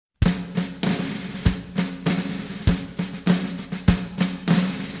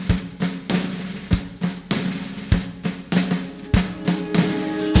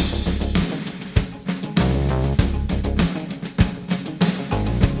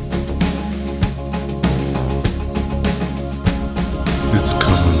It's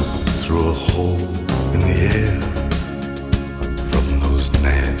coming through a hole in the air from those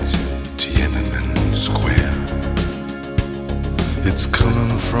nads in Tiananmen Square. It's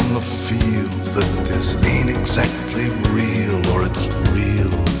coming from the feel that this ain't exactly real, or it's real,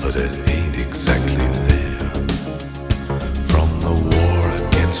 but it ain't exactly there. From the war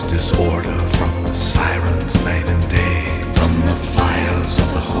against disorder, from the sirens night and day, from the fires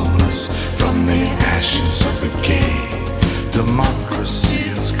of the homeless, from the ashes of the gay. Democracy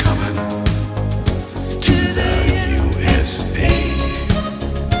is coming to the USA.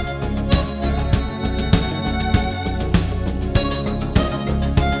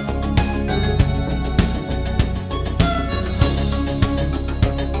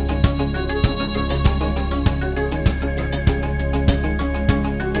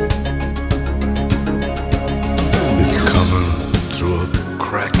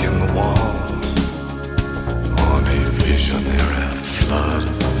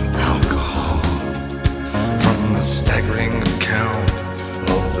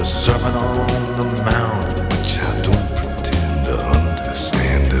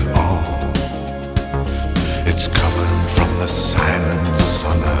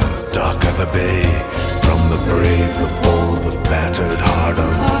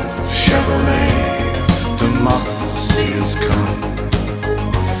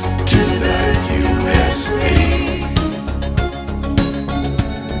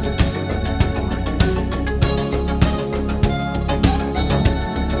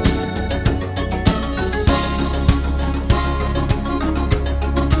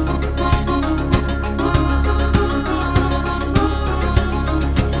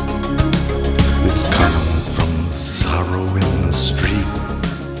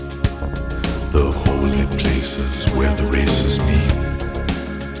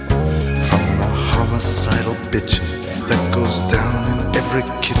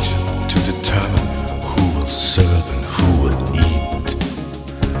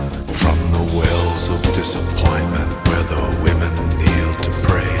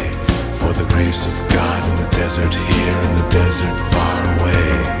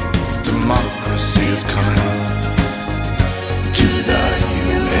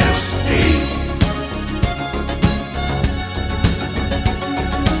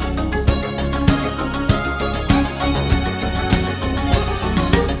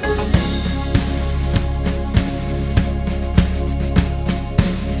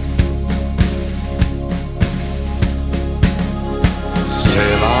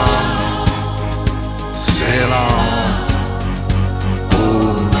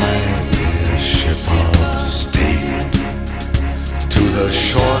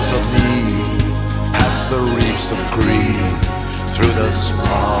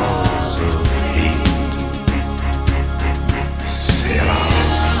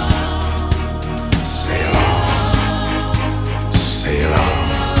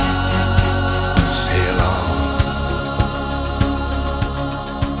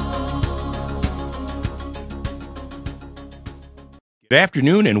 Good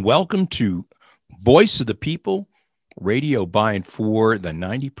afternoon and welcome to Voice of the People, radio by and for the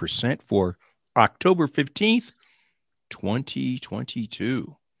 90% for October 15th,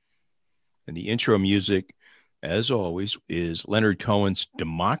 2022. And the intro music, as always, is Leonard Cohen's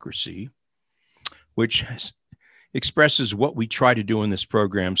Democracy, which expresses what we try to do in this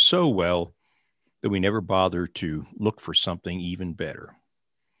program so well that we never bother to look for something even better.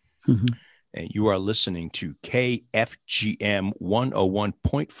 Mm-hmm. And you are listening to KFGM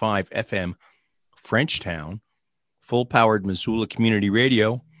 101.5 FM, Frenchtown, full-powered Missoula Community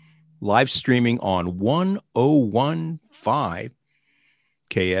Radio, live streaming on 101.5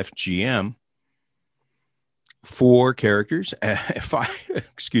 KFGM. 4 characters,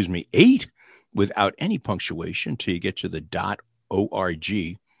 8 without any punctuation till you get to the .org.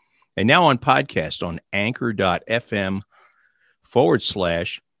 And now on podcast on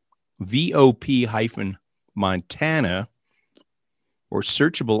anchor.fm/VOP-Montana, or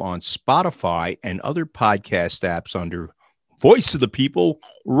searchable on Spotify and other podcast apps under Voice of the People,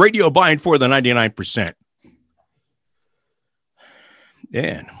 radio by and for the 99%.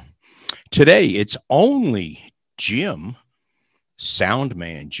 And today it's only Jim,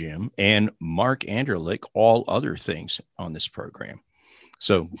 Soundman Jim, and Mark Anderlich, all other things on this program.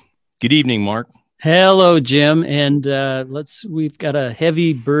 So good evening, Mark. Hello, Jim, and we've got a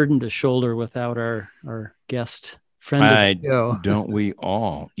heavy burden to shoulder without our guest friend of the show. Don't we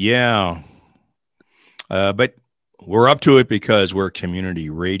all? Yeah. But we're up to it because we're community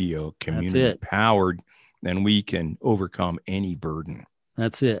radio, community powered, and we can overcome any burden.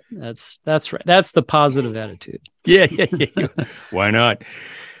 That's it. That's right. That's the positive attitude. Yeah. Why not?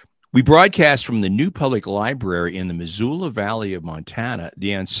 We broadcast from the New Public Library in the Missoula Valley of Montana,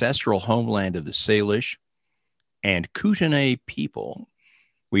 the ancestral homeland of the Salish and Kootenai people.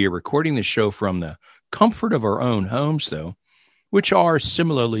 We are recording the show from the comfort of our own homes, though, which are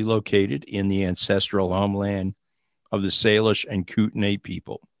similarly located in the ancestral homeland of the Salish and Kootenai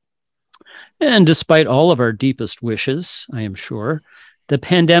people. And despite all of our deepest wishes, I am sure, the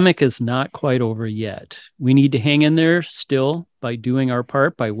pandemic is not quite over yet. We need to hang in there still by doing our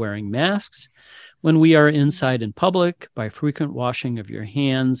part by wearing masks when we are inside in public, by frequent washing of your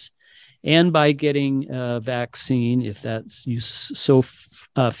hands, and by getting a vaccine if that's you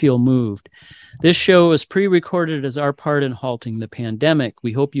feel moved. This show is pre-recorded as our part in halting the pandemic.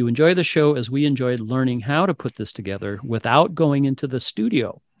 We hope you enjoy the show as we enjoyed learning how to put this together without going into the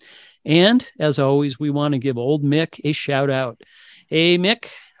studio. And as always, we want to give old Mick a shout out. Hey, Mick,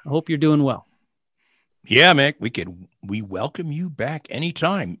 I hope you're doing well. Yeah, Mick, we welcome you back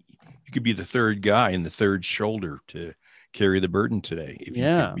anytime. You could be the third guy in the third shoulder to carry the burden today if you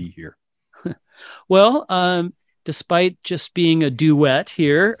could be here. Well, despite just being a duet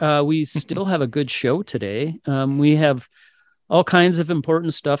here, we still have a good show today. We have all kinds of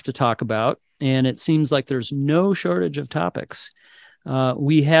important stuff to talk about, and it seems like there's no shortage of topics.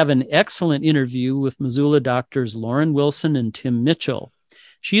 We have an excellent interview with Missoula doctors Lauren Wilson and Tim Mitchell.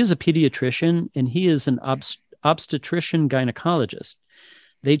 She is a pediatrician, and he is an obstetrician gynecologist.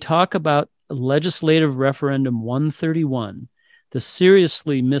 They talk about Legislative Referendum 131, the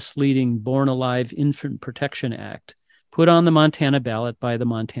seriously misleading Born Alive Infant Protection Act, put on the Montana ballot by the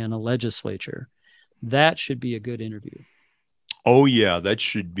Montana legislature. That should be a good interview. Oh, yeah, that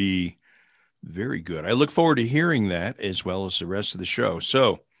should be very good. I look forward to hearing that as well as the rest of the show.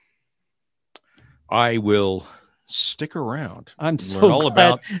 So I will stick around. I'm so learn all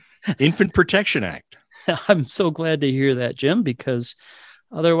about Infant Protection Act. I'm so glad to hear that, Jim, because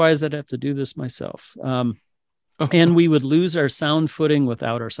otherwise I'd have to do this myself. And we would lose our sound footing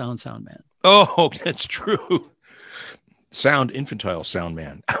without our sound man. Oh, that's true. Infantile sound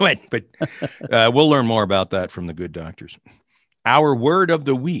man. But we'll learn more about that from the good doctors. Our word of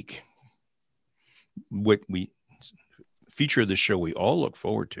the week, what we feature of the show we all look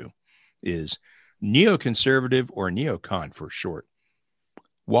forward to, is neoconservative, or neocon for short.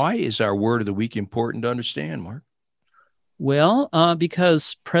 Why is our word of the week important to understand, Mark? Well,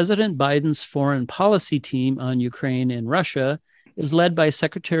 because President Biden's foreign policy team on Ukraine and Russia is led by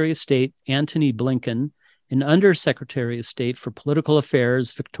Secretary of State Antony Blinken and Undersecretary of State for Political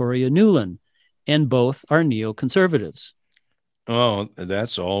Affairs Victoria Nuland, and both are neoconservatives. Oh,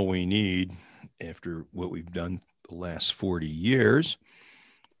 that's all we need after what we've done the last 40 years.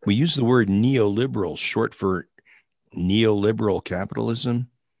 We use the word neoliberal, short for neoliberal capitalism.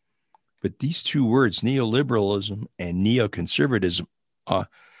 But these two words, neoliberalism and neoconservatism, are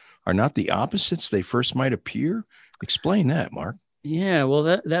not the opposites they first might appear. Explain that, Mark. Yeah,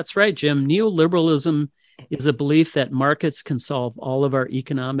 well, that's right, Jim. Neoliberalism is a belief that markets can solve all of our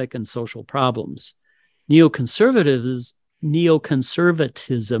economic and social problems.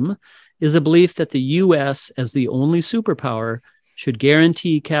 Neoconservatism is a belief that the U.S., as the only superpower, should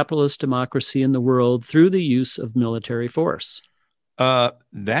guarantee capitalist democracy in the world through the use of military force.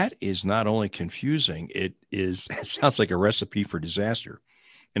 That is not only confusing, it sounds like a recipe for disaster.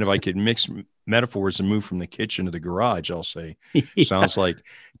 And if I could mix metaphors and move from the kitchen to the garage, I'll say, sounds like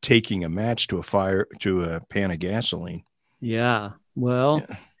taking a match to a pan of gasoline. Yeah, well,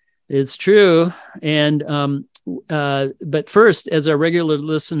 it's true. And, but first, as our regular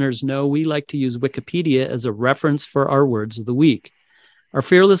listeners know, we like to use Wikipedia as a reference for our words of the week. Our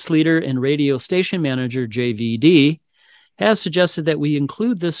fearless leader and radio station manager, JVD, has suggested that we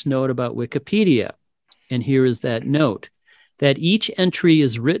include this note about Wikipedia. And here is that note, that each entry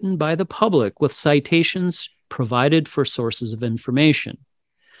is written by the public with citations provided for sources of information.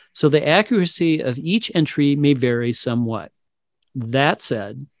 So the accuracy of each entry may vary somewhat. That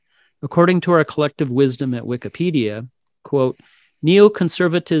said, according to our collective wisdom at Wikipedia, quote,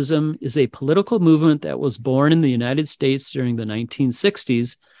 neoconservatism is a political movement that was born in the United States during the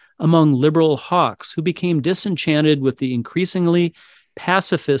 1960s among liberal hawks who became disenchanted with the increasingly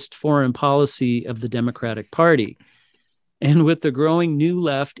pacifist foreign policy of the Democratic Party and with the growing new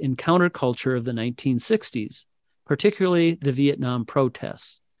left and counterculture of the 1960s, particularly the Vietnam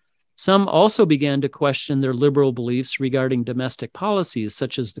protests. Some also began to question their liberal beliefs regarding domestic policies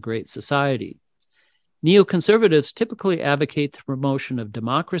such as the Great Society. Neoconservatives typically advocate the promotion of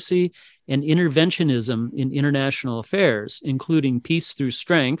democracy and interventionism in international affairs, including peace through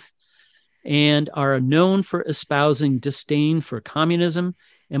strength, and are known for espousing disdain for communism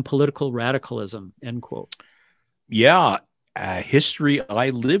and political radicalism, end quote. Yeah, history I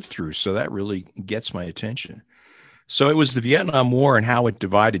lived through, so that really gets my attention. So it was the Vietnam War and how it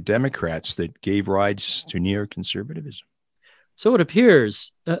divided Democrats that gave rise to neoconservatism. So it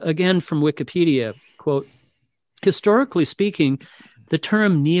appears, again from Wikipedia, quote, historically speaking, the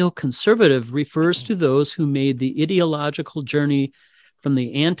term neoconservative refers to those who made the ideological journey from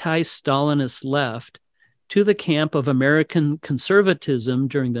the anti-Stalinist left to the camp of American conservatism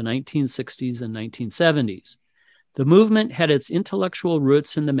during the 1960s and 1970s. The movement had its intellectual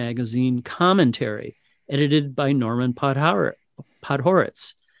roots in the magazine Commentary, edited by Norman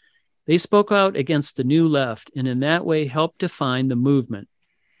Podhoretz. They spoke out against the New Left and in that way helped define the movement.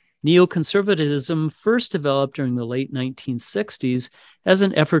 Neoconservatism first developed during the late 1960s as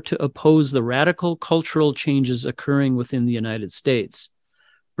an effort to oppose the radical cultural changes occurring within the United States.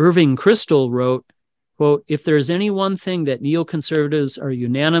 Irving Kristol wrote, quote, if there is any one thing that neoconservatives are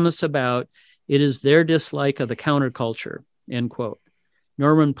unanimous about, it is their dislike of the counterculture, end quote.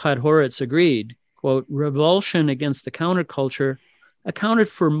 Norman Podhoretz agreed, quote, revulsion against the counterculture accounted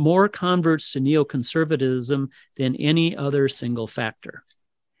for more converts to neoconservatism than any other single factor,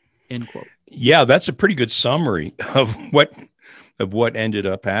 end quote. Yeah, that's a pretty good summary of what ended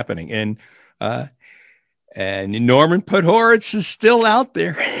up happening. And Norman Podhoretz is still out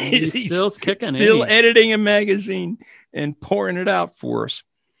there. He's still kicking, still editing a magazine and pouring it out for us.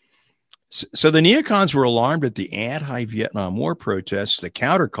 So the neocons were alarmed at the anti-Vietnam War protests, the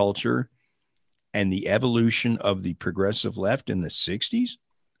counterculture, and the evolution of the progressive left in the 60s?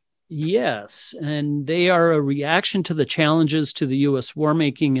 Yes, and they are a reaction to the challenges to the U.S.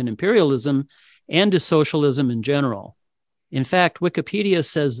 war-making and imperialism and to socialism in general. In fact, Wikipedia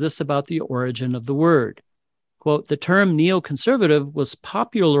says this about the origin of the word. Quote, the term neoconservative was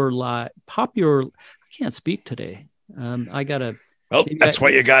popular. I can't speak today. I got to. Well, that's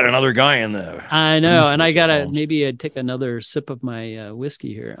why you got another guy in there. I know, and I got to, maybe I'd take another sip of my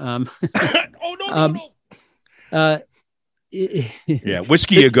whiskey here. Yeah,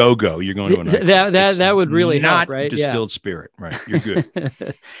 whiskey a go-go. You're going to a night. That would really not help, right? Distilled spirit, right? You're good.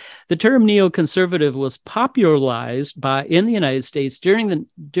 The term neoconservative was popularized in the United States during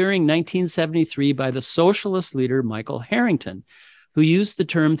 1973 by the socialist leader Michael Harrington, who used the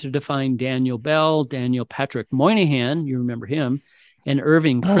term to define Daniel Bell, Daniel Patrick Moynihan, you remember him, and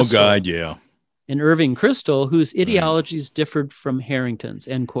Irving Kristol. Oh God, yeah. And Irving Kristol, whose ideologies differed from Harrington's,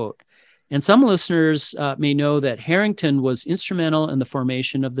 end quote. And some listeners may know that Harrington was instrumental in the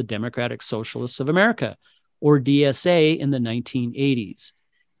formation of the Democratic Socialists of America, or DSA, in the 1980s.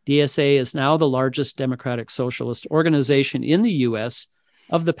 DSA is now the largest democratic socialist organization in the U.S.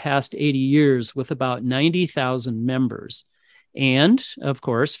 of the past 80 years, with about 90,000 members. And, of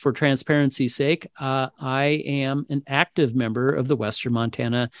course, for transparency's sake, I am an active member of the Western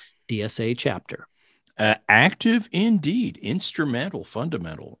Montana DSA chapter. Active indeed, instrumental,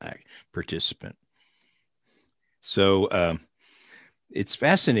 fundamental participant. So it's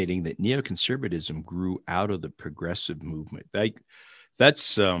fascinating that neoconservatism grew out of the progressive movement.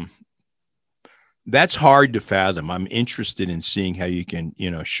 That's hard to fathom. I'm interested in seeing how you can,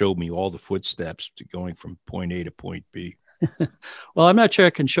 show me all the footsteps to going from point A to point B. Well, I'm not sure I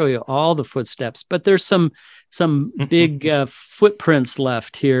can show you all the footsteps, but there's some big footprints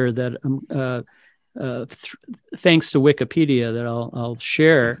left here that thanks to Wikipedia that I'll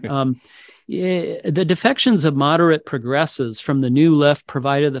share. The defections of moderate progressives from the New Left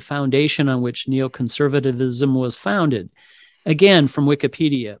provided the foundation on which neoconservatism was founded. Again, from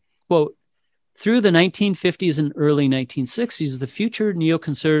Wikipedia, quote, through the 1950s and early 1960s, the future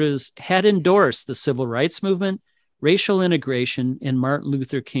neoconservatives had endorsed the civil rights movement, racial integration, and Martin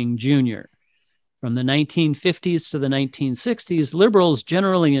Luther King Jr. From the 1950s to the 1960s, liberals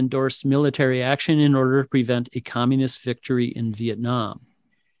generally endorsed military action in order to prevent a communist victory in Vietnam.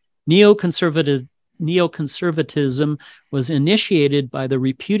 Neoconservatism was initiated by the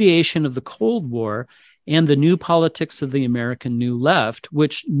repudiation of the Cold War and the new politics of the American New Left,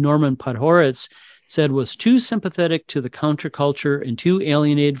 which Norman Podhoretz said was too sympathetic to the counterculture and too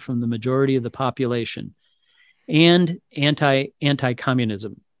alienated from the majority of the population, and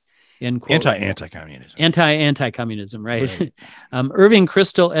anti-communism. Anti-communism. Anti-communism, right? Irving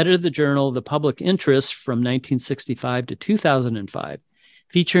Kristol edited the journal The Public Interest from 1965 to 2005,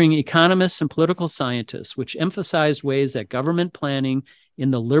 featuring economists and political scientists, which emphasized ways that government planning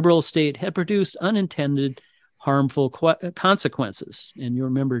in the liberal state had produced unintended harmful consequences. And you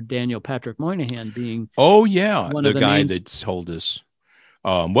remember Daniel Patrick Moynihan being one of the guy that told us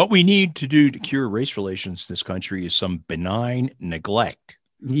what we need to do to cure race relations in this country is some benign neglect.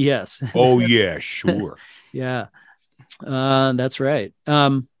 Yes. Oh, yeah, sure. Yeah, that's right.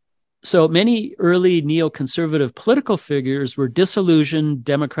 So many early neoconservative political figures were disillusioned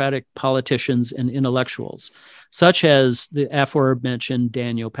Democratic politicians and intellectuals, such as the aforementioned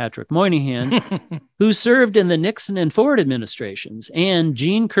Daniel Patrick Moynihan, who served in the Nixon and Ford administrations, and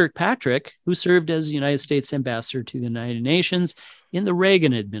Jeane Kirkpatrick, who served as United States ambassador to the United Nations in the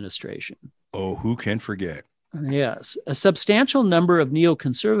Reagan administration. Oh, who can forget? Yes. A substantial number of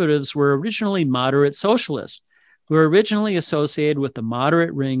neoconservatives were originally moderate socialists, who were originally associated with the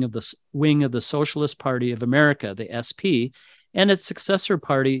moderate wing of the Socialist Party of America, the SP, and its successor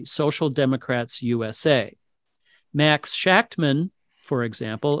party, Social Democrats USA. Max Shachtman, for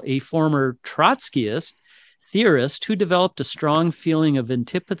example, a former Trotskyist theorist who developed a strong feeling of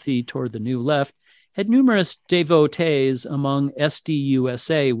antipathy toward the New Left, had numerous devotees among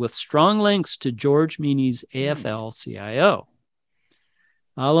SDUSA with strong links to George Meany's AFL-CIO.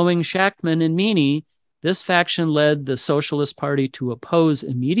 Following Shachtman and Meany, this faction led the Socialist Party to oppose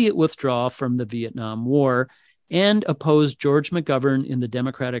immediate withdrawal from the Vietnam War and opposed George McGovern in the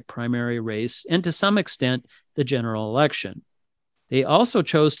Democratic primary race and, to some extent, the general election. They also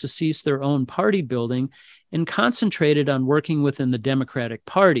chose to cease their own party building and concentrated on working within the Democratic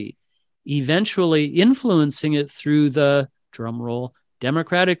Party, eventually influencing it through the, drumroll,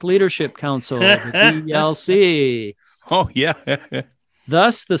 Democratic Leadership Council, the DLC. Oh, yeah.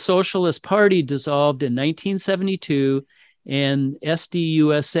 Thus, the Socialist Party dissolved in 1972, and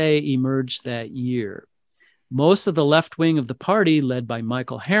SDUSA emerged that year. Most of the left wing of the party, led by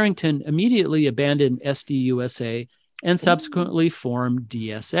Michael Harrington, immediately abandoned SDUSA and subsequently formed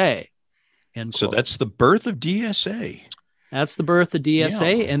DSA. So that's the birth of DSA. That's the birth of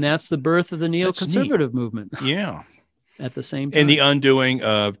DSA, and that's the birth of the neoconservative movement. Yeah. At the same time. And the undoing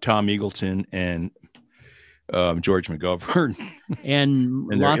of Tom Eagleton and George McGovern. and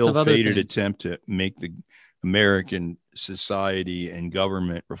lots their of other ill-fated things. attempt to make the American society and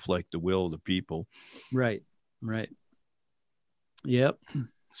government reflect the will of the people. Right. Yep.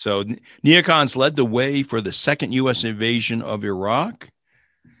 So neocons led the way for the second U.S. invasion of Iraq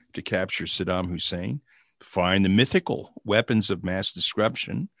to capture Saddam Hussein, find the mythical weapons of mass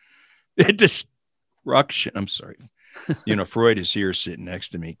destruction. I'm sorry. Freud is here sitting next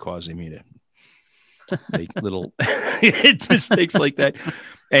to me, causing me to make little mistakes like that,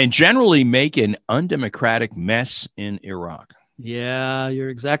 and generally make an undemocratic mess in Iraq. Yeah, you're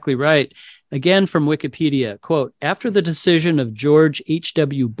exactly right. Again, from Wikipedia, quote, after the decision of George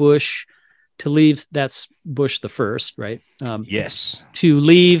H.W. Bush to leave, that's Bush the first, right? Yes. To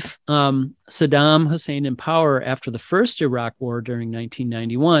leave Saddam Hussein in power after the first Iraq war during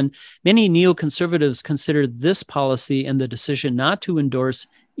 1991, many neoconservatives considered this policy and the decision not to endorse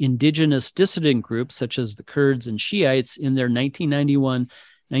indigenous dissident groups such as the Kurds and Shiites in their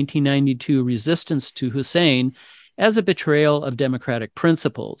 1991-1992 resistance to Hussein as a betrayal of democratic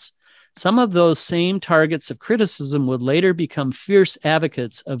principles. Some of those same targets of criticism would later become fierce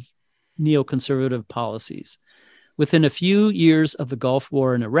advocates of neoconservative policies. Within a few years of the Gulf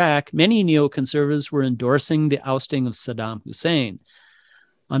War in Iraq, many neoconservatives were endorsing the ousting of Saddam Hussein.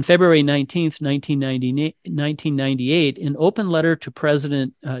 On February 19th, 1998, an open letter to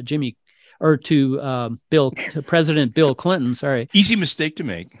President President Bill Clinton, sorry. Easy mistake to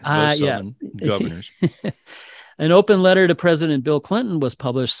make. Southern governors. An open letter to President Bill Clinton was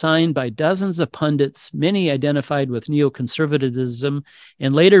published, signed by dozens of pundits, many identified with neoconservatism,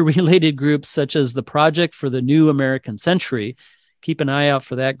 and later related groups such as the Project for the New American Century. Keep an eye out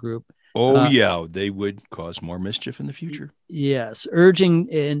for that group. Oh, yeah, they would cause more mischief in the future. Yes,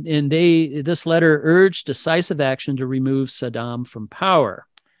 this letter urged decisive action to remove Saddam from power.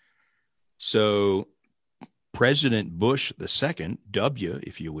 So President Bush II, W,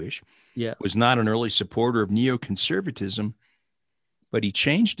 if you wish, yes, was not an early supporter of neoconservatism, but he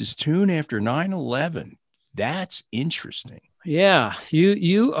changed his tune after 9/11. That's interesting. Yeah,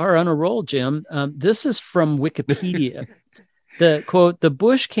 you are on a roll, Jim. This is from Wikipedia. The quote, the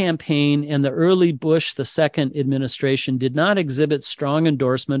Bush campaign and the early Bush II administration did not exhibit strong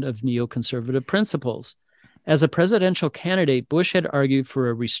endorsement of neoconservative principles. As a presidential candidate, Bush had argued for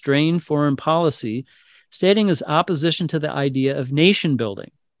a restrained foreign policy, stating his opposition to the idea of nation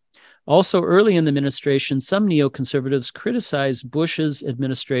building. Also, early in the administration, some neoconservatives criticized Bush's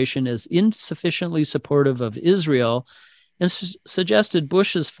administration as insufficiently supportive of Israel and suggested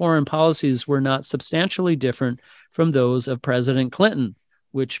Bush's foreign policies were not substantially different from those of President Clinton,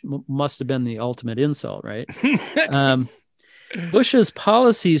 which must have been the ultimate insult, right? Bush's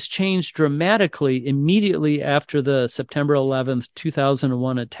policies changed dramatically immediately after the September 11th,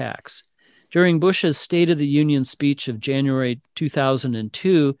 2001 attacks. During Bush's State of the Union speech of January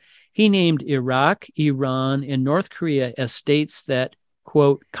 2002, he named Iraq, Iran, and North Korea as states that,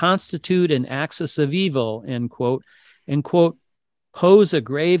 quote, constitute an axis of evil, end quote, and, quote, pose a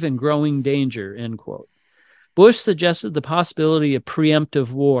grave and growing danger, end quote. Bush suggested the possibility of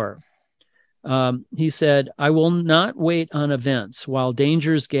preemptive war. He said, I will not wait on events while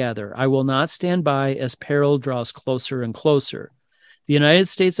dangers gather. I will not stand by as peril draws closer and closer. The United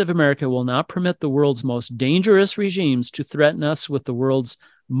States of America will not permit the world's most dangerous regimes to threaten us with the world's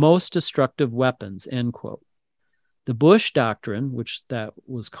most destructive weapons, end quote. The Bush Doctrine, which that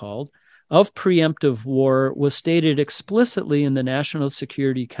was called, of preemptive war was stated explicitly in the National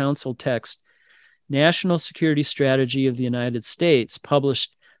Security Council text, National Security Strategy of the United States,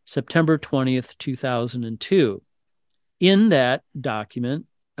 published September 20th, 2002. In that document,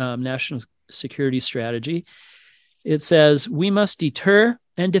 National Security Strategy, it says, we must deter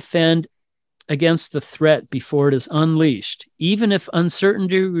and defend against the threat before it is unleashed, even if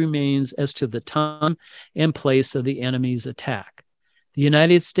uncertainty remains as to the time and place of the enemy's attack. The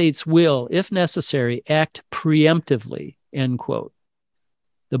United States will, if necessary, act preemptively, end quote.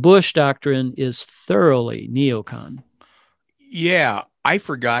 The Bush Doctrine is thoroughly neocon. Yeah, I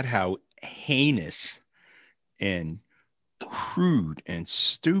forgot how heinous and crude and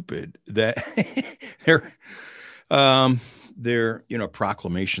stupid that their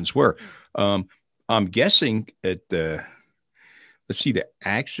proclamations were. I'm guessing at the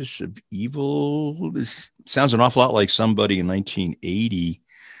axis of evil. This sounds an awful lot like somebody in 1980,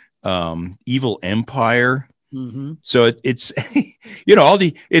 Evil Empire. Mm-hmm. So it's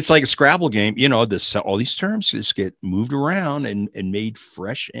it's like a Scrabble game. All these terms just get moved around and made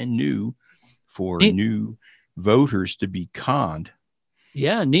fresh and new for new voters to be conned.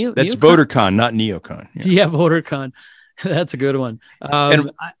 Yeah, that's VoterCon, not neocon. Yeah, VoterCon. That's a good one. Go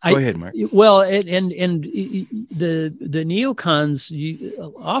ahead, Mark. Well, and the neocons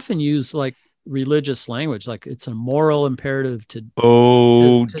often use like religious language, like it's a moral imperative to.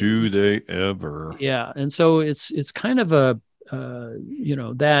 Do they ever? Yeah, and so it's kind of a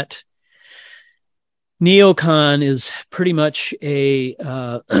that neocon is pretty much a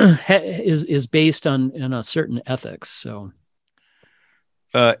is based on a certain ethics. So.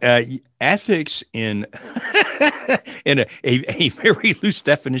 Ethics in a very loose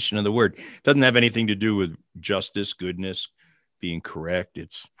definition of the word doesn't have anything to do with justice, goodness, being correct.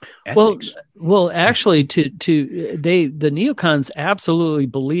 It's ethics. Well, actually, the neocons absolutely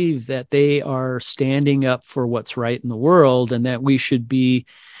believe that they are standing up for what's right in the world, and that we should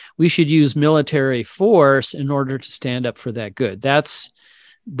use military force in order to stand up for that good. That's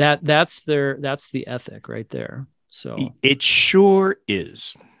the ethic right there. So it sure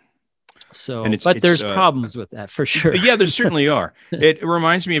is. So, but there's problems with that for sure. Yeah, there certainly are. It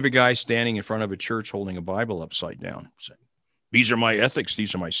reminds me of a guy standing in front of a church holding a Bible upside down, saying, "These are my ethics.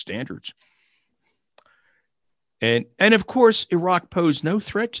 These are my standards." And of course, Iraq posed no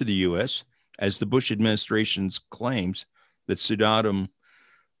threat to the U.S., as the Bush administration's claims that Saddam,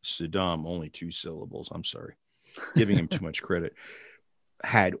 only 2 syllables. I'm sorry, giving him too much credit.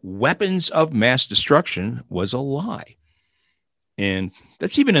 Had weapons of mass destruction was a lie. And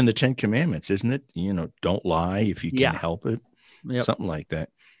that's even in the 10 Commandments, isn't it? Don't lie if you can help it. Yep. Something like that.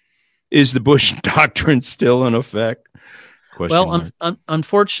 Is the Bush Doctrine still in effect?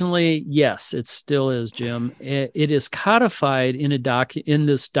 Unfortunately, yes, it still is, Jim. It is codified in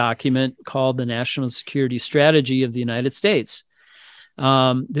this document called the National Security Strategy of the United States.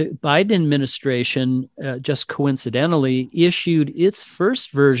 The Biden administration just coincidentally issued its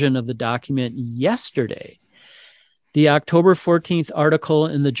first version of the document yesterday. The October 14th article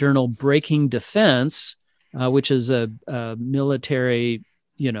in the journal Breaking Defense, which is a military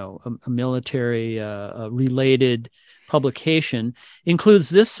related publication, includes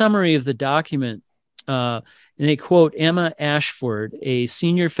this summary of the document. And they quote Emma Ashford, a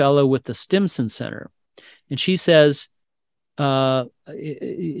senior fellow with the Stimson Center. And she says,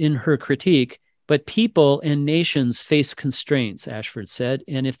 in her critique, but people and nations face constraints, Ashford said,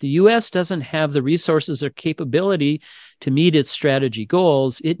 and if the U.S. doesn't have the resources or capability to meet its strategy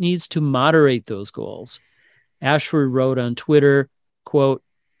goals, it needs to moderate those goals. Ashford wrote on Twitter, quote,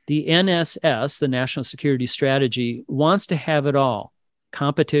 the NSS, the National Security Strategy, wants to have it all: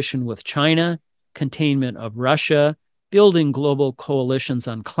 competition with China, containment of Russia, building global coalitions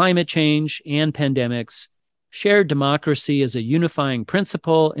on climate change and pandemics, shared democracy as a unifying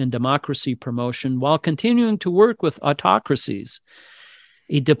principle and democracy promotion while continuing to work with autocracies,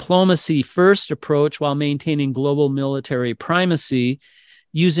 a diplomacy-first approach while maintaining global military primacy,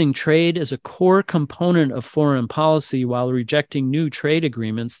 using trade as a core component of foreign policy while rejecting new trade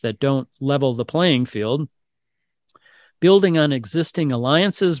agreements that don't level the playing field, building on existing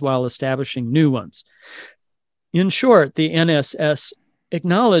alliances while establishing new ones. In short, the NSS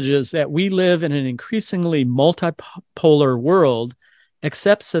acknowledges that we live in an increasingly multipolar world,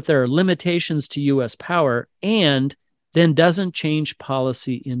 accepts that there are limitations to U.S. power, and then doesn't change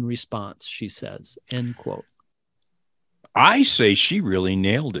policy in response, she says, end quote. I say she really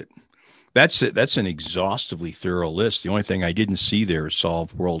nailed it. That's it. That's an exhaustively thorough list. The only thing I didn't see there is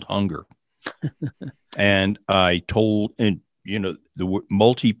solve world hunger. And I told, and the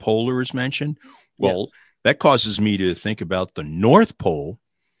multipolar is mentioned. Well, yes. That causes me to think about the North Pole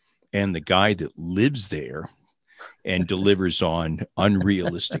and the guy that lives there and delivers on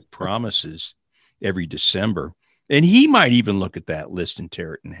unrealistic promises every December. And he might even look at that list and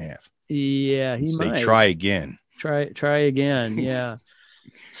tear it in half. Yeah, he might. Try again. Try again. Yeah.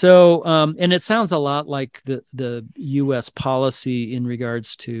 So, and it sounds a lot like the U.S. policy in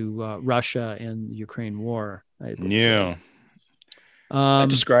regards to Russia and the Ukraine war. Yeah. That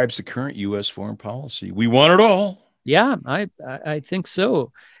describes the current U.S. foreign policy. We want it all. Yeah, I think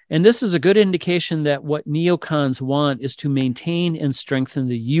so. And this is a good indication that what neocons want is to maintain and strengthen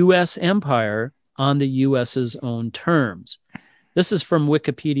the U.S. empire on the U.S.'s own terms. This is from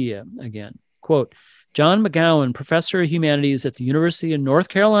Wikipedia again. Quote, John McGowan, professor of humanities at the University of North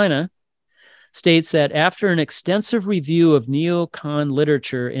Carolina, states that after an extensive review of neocon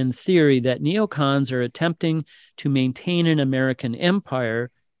literature and theory that neocons are attempting to maintain an American empire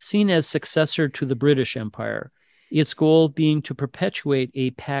seen as successor to the British Empire, its goal being to perpetuate a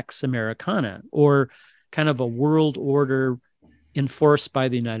Pax Americana, or kind of a world order enforced by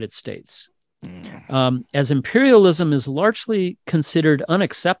the United States. As imperialism is largely considered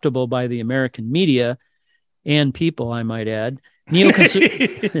unacceptable by the American media and people, I might add,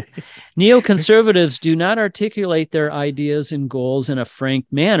 neoconservatives do not articulate their ideas and goals in a frank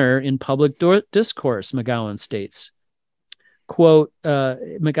manner in public discourse, McGowan states. Quote,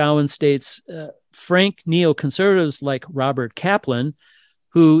 McGowan states, frank neoconservatives like Robert Kaplan,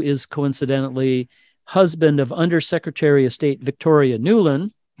 who is coincidentally husband of Undersecretary of State Victoria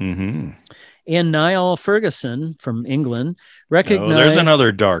Nuland, and Niall Ferguson from England, recognize... there's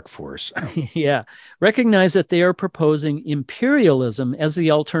another dark force. Yeah. Recognize that they are proposing imperialism as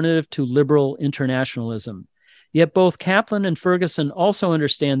the alternative to liberal internationalism. Yet both Kaplan and Ferguson also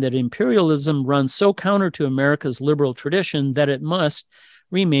understand that imperialism runs so counter to America's liberal tradition that it must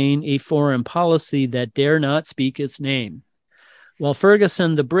remain a foreign policy that dare not speak its name. While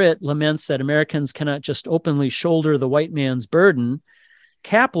Ferguson, the Brit, laments that Americans cannot just openly shoulder the white man's burden,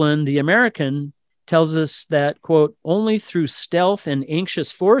 Kaplan, the American, tells us that, quote, only through stealth and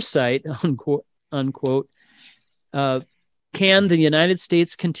anxious foresight, unquote, can the United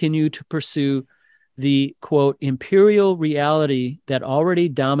States continue to pursue the, quote, imperial reality that already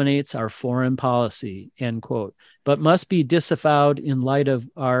dominates our foreign policy, end quote, but must be disavowed in light of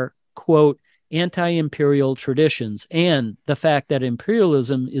our, quote, anti-imperial traditions and the fact that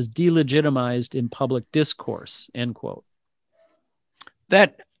imperialism is delegitimized in public discourse, end quote.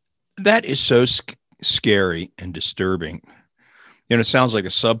 That is so scary and disturbing. It sounds like a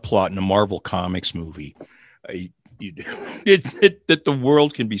subplot in a Marvel Comics movie. That the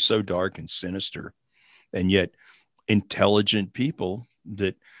world can be so dark and sinister, and yet intelligent people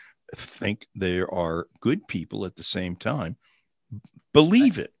that think there are good people at the same time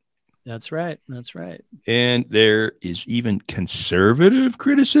believe it. That's right. That's right. And there is even conservative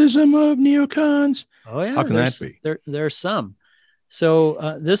criticism of neocons. Oh, yeah. How can that be? There's some.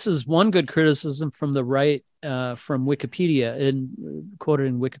 So this is one good criticism from the right from Wikipedia, quoted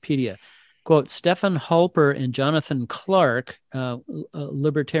in Wikipedia. Quote, Stefan Halper and Jonathan Clark, a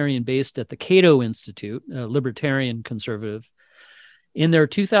libertarian based at the Cato Institute, a libertarian conservative, in their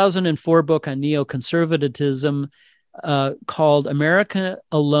 2004 book on neoconservatism called America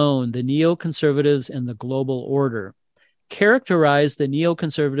Alone, the Neoconservatives and the Global Order, characterized the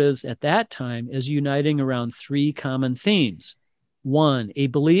neoconservatives at that time as uniting around three common themes. One, a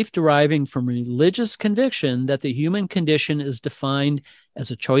belief deriving from religious conviction that the human condition is defined as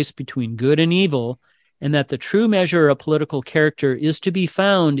a choice between good and evil, and that the true measure of political character is to be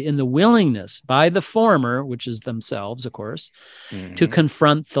found in the willingness by the former, which is themselves, of course, to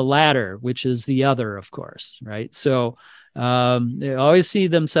confront the latter, which is the other, of course, right? So they always see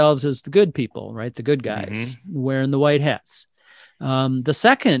themselves as the good people, right? The good guys wearing the white hats. The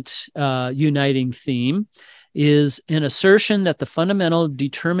second uniting theme is an assertion that the fundamental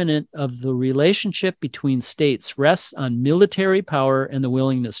determinant of the relationship between states rests on military power and the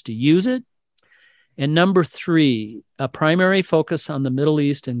willingness to use it. And number 3, a primary focus on the Middle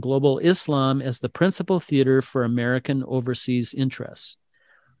East and global Islam as the principal theater for American overseas interests.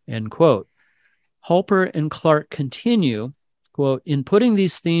 End quote. Halper and Clark continue, quote, in putting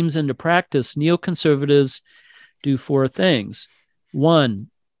these themes into practice, neoconservatives do 4 things. 1,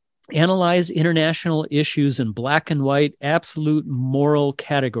 analyze international issues in black and white, absolute moral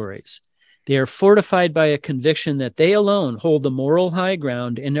categories. They are fortified by a conviction that they alone hold the moral high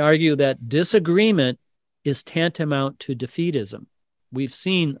ground and argue that disagreement is tantamount to defeatism. We've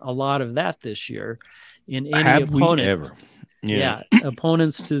seen a lot of that this year in any Have opponent. we ever? Yeah,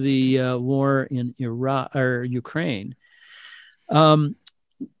 opponents to the war in Iraq or Ukraine.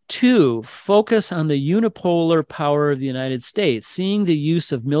 2, focus on the unipolar power of the United States, seeing the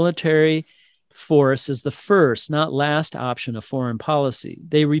use of military force as the first, not last option of foreign policy.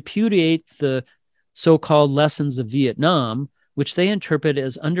 They repudiate the so-called lessons of Vietnam, which they interpret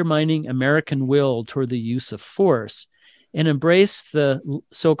as undermining American will toward the use of force, and embrace the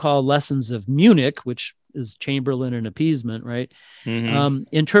so-called lessons of Munich, which is Chamberlain and appeasement, right?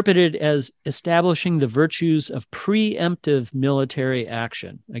 Interpreted as establishing the virtues of preemptive military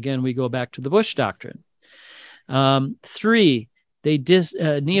action. Again, we go back to the Bush Doctrine. 3,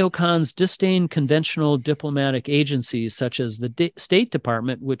 neocons disdain conventional diplomatic agencies such as the State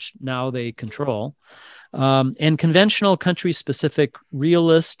Department, which now they control, and conventional country-specific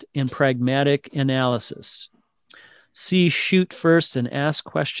realist and pragmatic analysis. See, shoot first and ask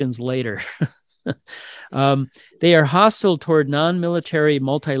questions later. They are hostile toward non-military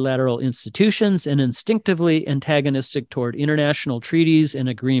multilateral institutions and instinctively antagonistic toward international treaties and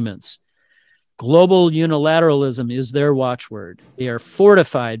agreements. Global unilateralism is their watchword. They are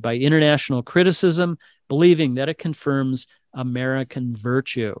fortified by international criticism, believing that it confirms American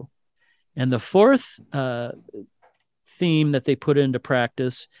virtue. And the 4th theme that they put into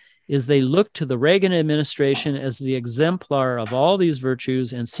practice is they look to the Reagan administration as the exemplar of all these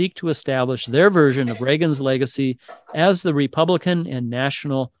virtues and seek to establish their version of Reagan's legacy as the Republican and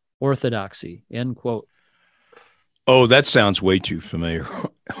national orthodoxy, end quote. Oh, that sounds way too familiar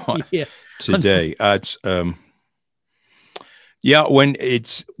today. When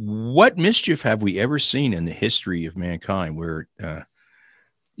it's, what mischief have we ever seen in the history of mankind where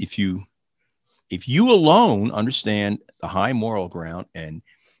if you alone understand the high moral ground and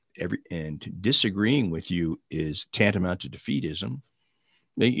disagreeing with you is tantamount to defeatism,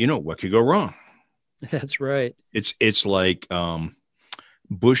 you know what could go wrong. That's right. It's like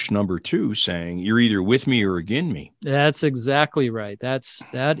Bush number 2 saying, "You're either with me or against me." That's exactly right. That's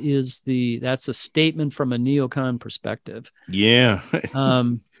a statement from a neocon perspective. Yeah.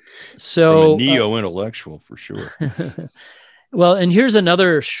 So from a neo-intellectual for sure. Well, and here's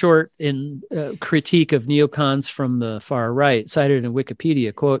another short critique of neocons from the far right, cited in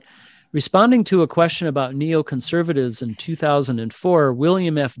Wikipedia. Quote, responding to a question about neoconservatives in 2004,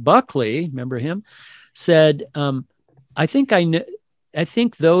 William F. Buckley, remember him, said, I think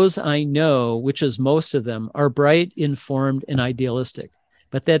those I know, which is most of them, are bright, informed, and idealistic,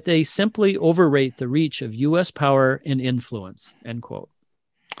 but that they simply overrate the reach of U.S. power and influence, end quote.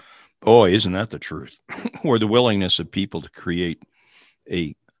 Boy, isn't that the truth? Or the willingness of people to create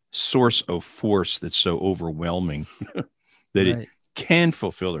a source of force that's so overwhelming that it can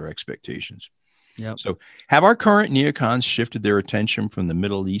fulfill their expectations. Yep. So have our current neocons shifted their attention from the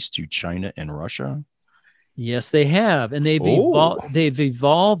Middle East to China and Russia? Yes, they have. And they've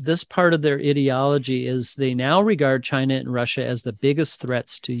evolved this part of their ideology as they now regard China and Russia as the biggest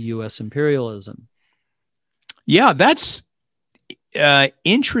threats to U.S. imperialism. Yeah, that's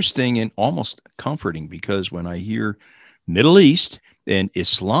interesting and almost comforting, because when I hear Middle East and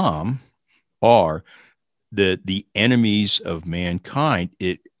Islam are the enemies of mankind,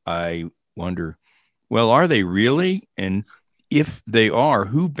 I wonder, well, are they really? And if they are,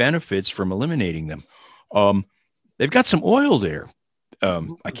 who benefits from eliminating them? They've got some oil there.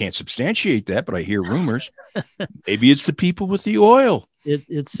 I can't substantiate that, but I hear rumors. Maybe it's the people with the oil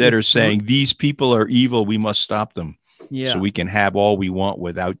that are saying these people are evil. We must stop them. Yeah. So we can have all we want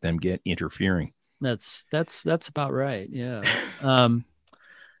without them interfering. That's about right. Yeah.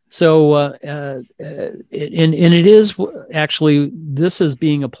 It is actually, this is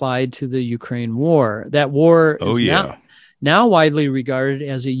being applied to the Ukraine war. That war is now widely regarded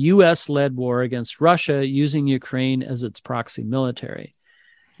as a U.S.-led war against Russia, using Ukraine as its proxy military.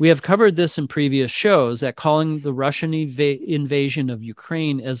 We have covered this in previous shows, that calling the Russian invasion of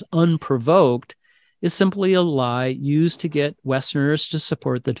Ukraine as unprovoked is simply a lie used to get Westerners to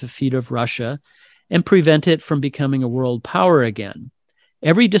support the defeat of Russia and prevent it from becoming a world power again.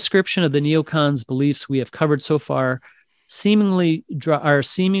 Every description of the neocons' beliefs we have covered so far are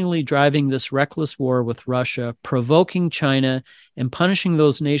seemingly driving this reckless war with Russia, provoking China, and punishing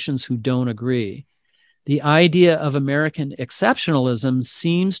those nations who don't agree. The idea of American exceptionalism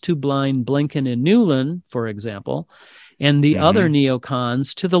seems to blind Blinken and Nuland, for example, and the other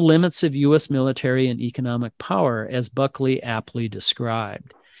neocons to the limits of U.S. military and economic power, as Buckley aptly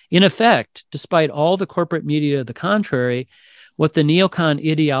described. In effect, despite all the corporate media to the contrary, what the neocon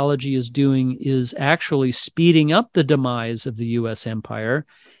ideology is doing is actually speeding up the demise of the U.S. empire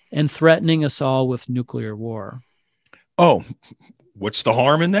and threatening us all with nuclear war. Oh, what's the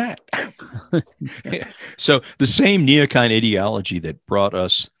harm in that? So the same neocon ideology that brought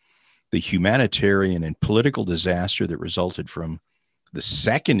us the humanitarian and political disaster that resulted from the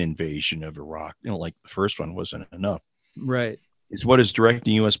second invasion of Iraq, like the first one wasn't enough. Right. Is what is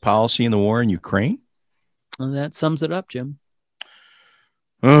directing U.S. policy in the war in Ukraine? Well, that sums it up, Jim.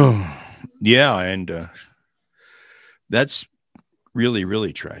 Oh, yeah. And that's really,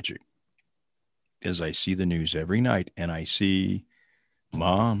 really tragic. As I see the news every night and I see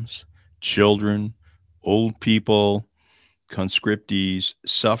moms, children, old people, conscriptees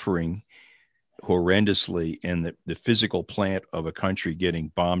suffering horrendously in the physical plant of a country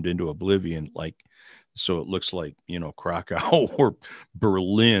getting bombed into oblivion, so it looks like, Krakow or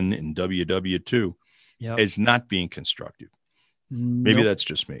Berlin in WW2 is not being constructive. Maybe that's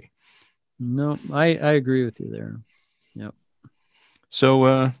just me. No, I agree with you there. Yep.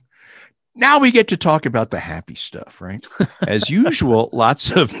 So now we get to talk about the happy stuff, right? As usual,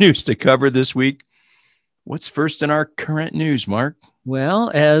 lots of news to cover this week. What's first in our current news, Mark?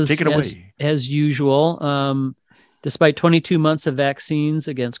 Well, take it away. As usual, despite 22 months of vaccines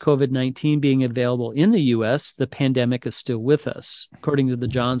against COVID-19 being available in the U.S., the pandemic is still with us. According to the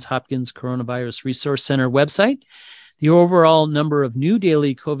Johns Hopkins Coronavirus Resource Center website, the overall number of new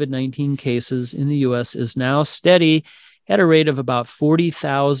daily COVID-19 cases in the U.S. is now steady at a rate of about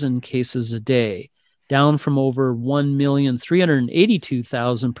 40,000 cases a day, down from over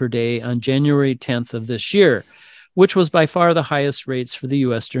 1,382,000 per day on January 10th of this year, which was by far the highest rates for the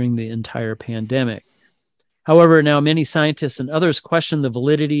U.S. during the entire pandemic. However, now many scientists and others question the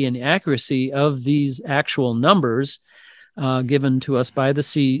validity and accuracy of these actual numbers given to us by the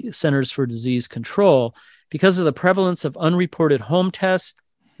Centers for Disease Control because of the prevalence of unreported home tests,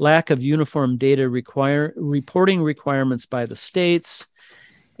 lack of uniform data reporting requirements by the states,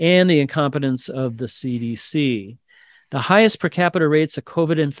 and the incompetence of the CDC. The highest per capita rates of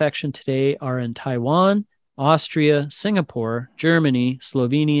COVID infection today are in Taiwan, Austria, Singapore, Germany,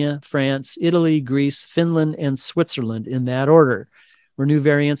 Slovenia, France, Italy, Greece, Finland, and Switzerland in that order, where new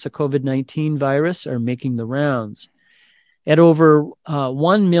variants of COVID-19 virus are making the rounds. At over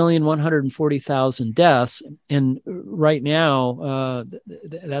 1,140,000 deaths, and right now,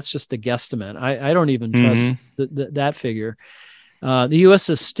 that's just a guesstimate. I don't even trust that figure. The U.S.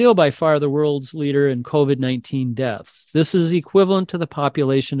 is still by far the world's leader in COVID-19 deaths. This is equivalent to the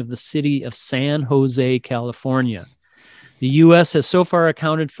population of the city of San Jose, California. The U.S. has so far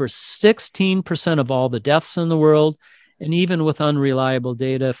accounted for 16% of all the deaths in the world, and even with unreliable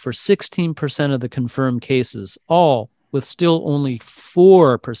data, for 16% of the confirmed cases, all with still only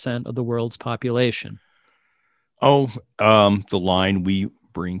 4% of the world's population. The line we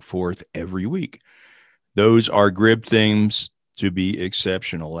bring forth every week. Those are Grib things to be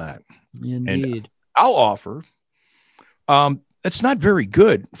exceptional at. Indeed. And I'll offer, it's not very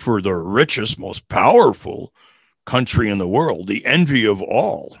good for the richest, most powerful country in the world, the envy of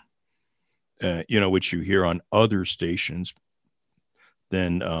all, which you hear on other stations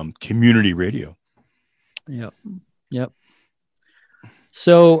than community radio. Yep.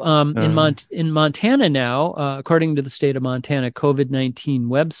 So in Montana now, according to the state of Montana COVID-19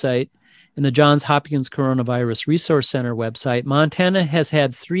 website and the Johns Hopkins Coronavirus Resource Center website, Montana has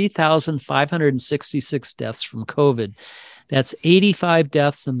had 3,566 deaths from COVID. That's 85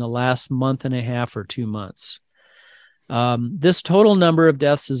 deaths in the last month and a half or 2 months. This total number of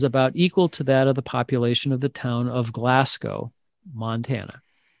deaths is about equal to that of the population of the town of Glasgow, Montana.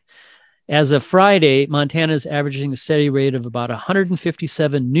 As of Friday, Montana is averaging a steady rate of about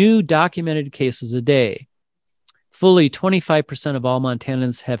 157 new documented cases a day. Fully 25% of all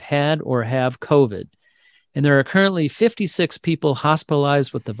Montanans have had or have COVID, and there are currently 56 people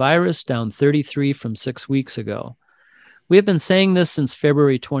hospitalized with the virus, down 33 from 6 weeks ago. We have been saying this since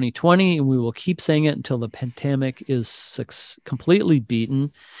February 2020, and we will keep saying it until the pandemic is completely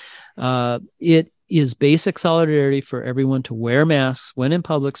beaten. It is basic solidarity for everyone to wear masks when in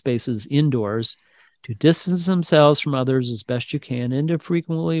public spaces indoors, to distance themselves from others as best you can, and to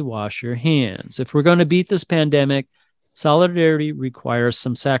frequently wash your hands. If we're going to beat this pandemic, solidarity requires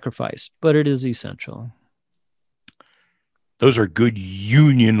some sacrifice, but it is essential. Those are good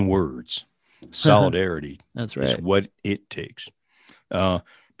union words. Solidarity That's right. is what it takes.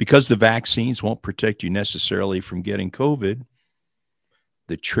 Because the vaccines won't protect you necessarily from getting COVID,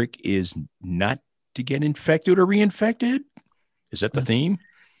 the trick is not to get infected or reinfected. Is that the theme?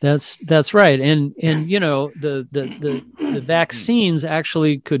 That's right. And the vaccines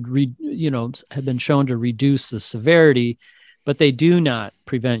actually could have been shown to reduce the severity, but they do not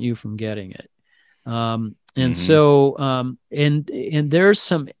prevent you from getting it. So there's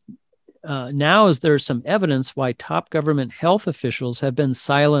some there's some evidence why top government health officials have been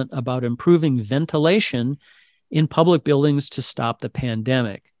silent about improving ventilation in public buildings to stop the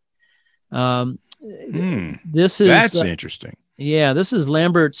pandemic. That's interesting. Yeah, this is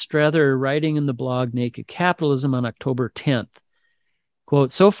Lambert Strether writing in the blog Naked Capitalism on October 10th.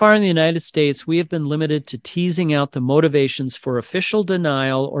 Quote, so far in the United States, we have been limited to teasing out the motivations for official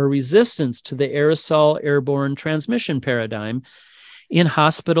denial or resistance to the aerosol airborne transmission paradigm in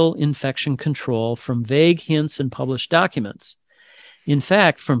hospital infection control from vague hints in published documents. In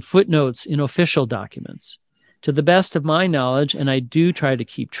fact, from footnotes in official documents. To the best of my knowledge, and I do try to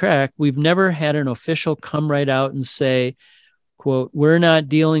keep track, we've never had an official come right out and say, quote, we're not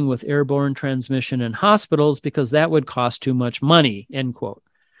dealing with airborne transmission in hospitals because that would cost too much money, end quote.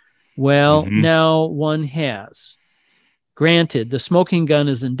 Well, now one has. Granted, the smoking gun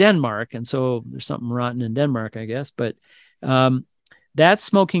is in Denmark, and so there's something rotten in Denmark, I guess, but that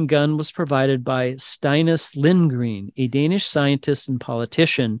smoking gun was provided by Stinus Lindgreen, a Danish scientist and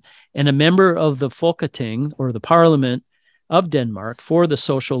politician, and a member of the Folketing, or the Parliament of Denmark, for the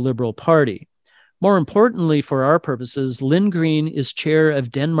Social Liberal Party. More importantly, for our purposes, Lindgreen is chair of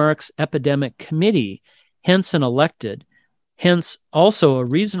Denmark's Epidemic Committee, hence an elected, hence also a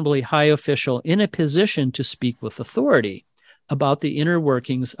reasonably high official in a position to speak with authority about the inner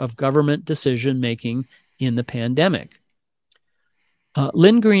workings of government decision-making in the pandemic.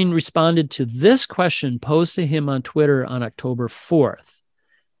 Lindgreen responded to this question posed to him on Twitter on October 4th.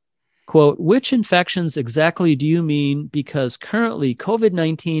 Quote, which infections exactly do you mean? Because currently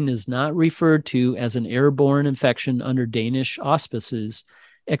COVID-19 is not referred to as an airborne infection under Danish auspices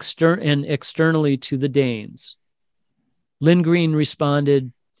and externally to the Danes. Lindgreen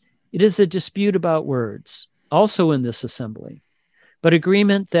responded, it is a dispute about words, also in this assembly, but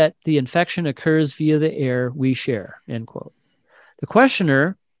agreement that the infection occurs via the air we share, end quote. The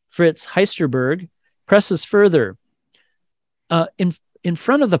questioner, Fritz Heisterberg, presses further. In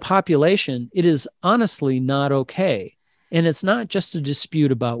front of the population, it is honestly not okay. And it's not just a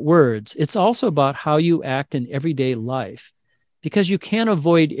dispute about words. It's also about how you act in everyday life. Because you can't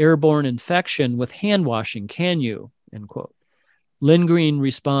avoid airborne infection with hand washing, can you? End quote. Lindgreen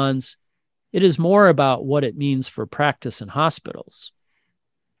responds, it is more about what it means for practice in hospitals.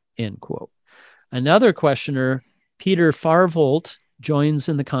 End quote. Another questioner, Peter Farvold, joins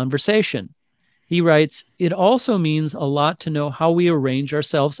in the conversation. He writes, it also means a lot to know how we arrange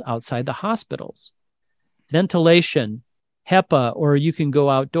ourselves outside the hospitals. Ventilation, HEPA, or you can go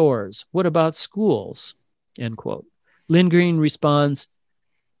outdoors. What about schools? End quote. Lindgreen responds,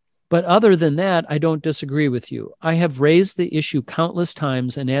 but other than that, I don't disagree with you. I have raised the issue countless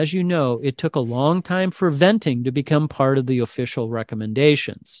times, and as you know, it took a long time for venting to become part of the official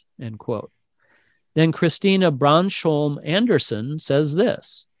recommendations, end quote. Then Christina Bronsholm Anderson says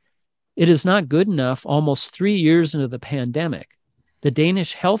this, it is not good enough almost 3 years into the pandemic. The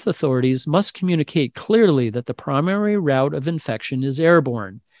Danish health authorities must communicate clearly that the primary route of infection is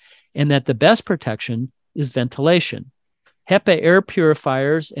airborne and that the best protection is ventilation. HEPA air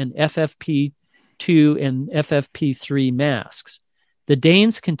purifiers and FFP2 and FFP3 masks. The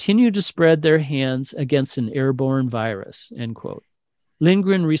Danes continue to spread their hands against an airborne virus, end quote.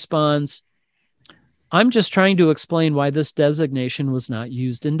 Lindgren responds, I'm just trying to explain why this designation was not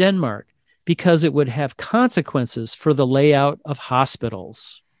used in Denmark, because it would have consequences for the layout of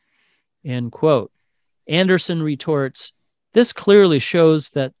hospitals, end quote. Anderson retorts, this clearly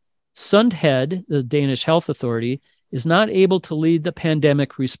shows that Sundhed, the Danish health authority, is not able to lead the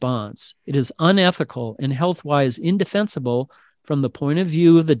pandemic response. It is unethical and health-wise indefensible from the point of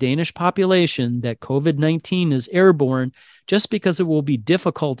view of the Danish population that COVID-19 is airborne just because it will be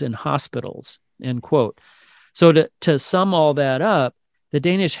difficult in hospitals, end quote. So to sum all that up, the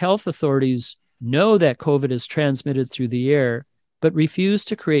Danish health authorities know that COVID is transmitted through the air, but refuse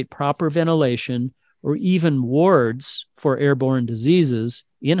to create proper ventilation or even wards for airborne diseases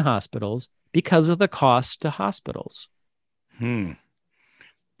in hospitals because of the cost to hospitals.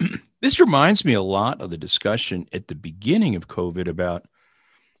 This reminds me a lot of the discussion at the beginning of COVID about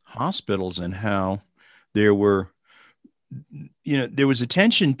hospitals and how there was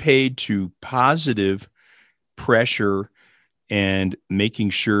attention paid to positive pressure and making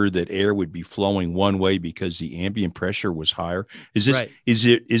sure that air would be flowing one way because the ambient pressure was higher. Is this Right. is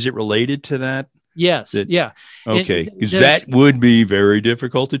it related to that? Yes. Yeah. Okay, because that would be very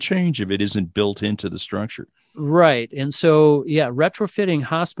difficult to change if it isn't built into the structure. Right. And so, yeah, retrofitting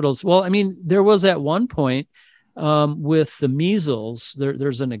hospitals. Well, I mean, there was at one point with the measles.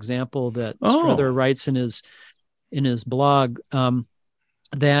 There's an example that Struther writes in his blog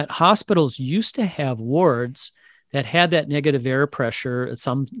that hospitals used to have wards that had that negative air pressure at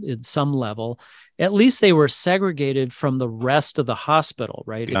some level. At least they were segregated from the rest of the hospital,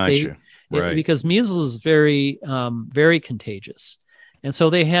 right? Gotcha. Because measles is very, very contagious. And so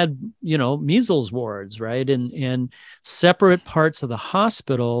they had, measles wards, right? And separate parts of the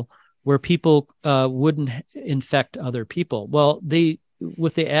hospital where people wouldn't infect other people. Well,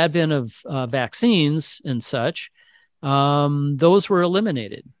 with the advent of vaccines and such, those were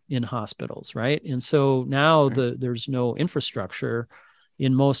eliminated in hospitals, right? And so now there's no infrastructure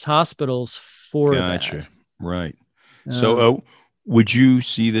in most hospitals for that. Right. So would you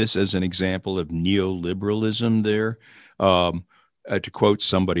see this as an example of neoliberalism there? To quote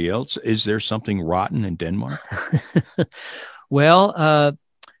somebody else, is there something rotten in Denmark? Well,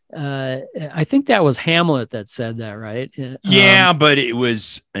 I think that was Hamlet that said that, right? Yeah, but it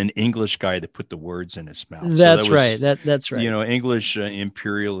was an English guy that put the words in his mouth. That's right. That's right. English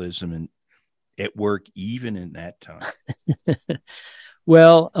imperialism and at work even in that time.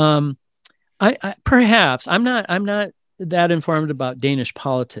 Well, I perhaps I'm not that informed about Danish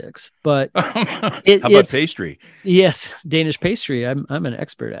politics, but how about pastry? Yes, Danish pastry. I'm an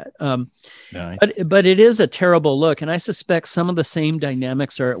expert at. Nice. But it is a terrible look, and I suspect some of the same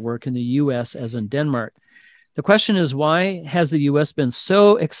dynamics are at work in the U.S. as in Denmark. The question is, why has the U.S. been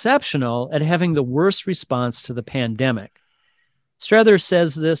so exceptional at having the worst response to the pandemic? Struther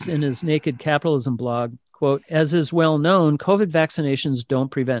says this in his Naked Capitalism blog, quote, "As is well known, COVID vaccinations don't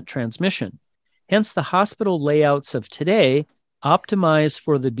prevent transmission. Hence, the hospital layouts of today optimize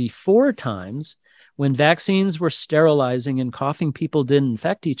for the before times when vaccines were sterilizing and coughing people didn't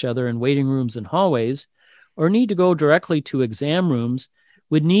infect each other in waiting rooms and hallways, or need to go directly to exam rooms,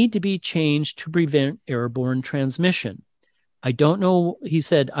 would need to be changed to prevent airborne transmission. I don't know," he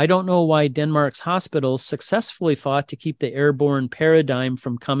said, "I don't know why Denmark's hospitals successfully fought to keep the airborne paradigm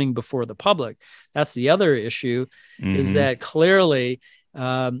from coming before the public." That's the other issue, is that clearly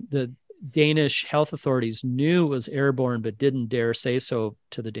the Danish health authorities knew it was airborne, but didn't dare say so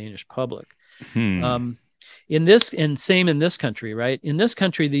to the Danish public. In this country, right? In this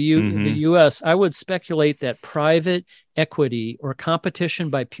country, the U.S., I would speculate that private equity or competition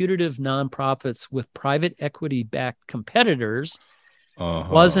by putative nonprofits with private equity-backed competitors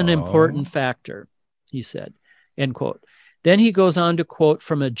was an important factor, he said, end quote. Then he goes on to quote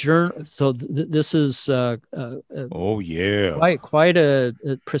from a journal. So this is quite a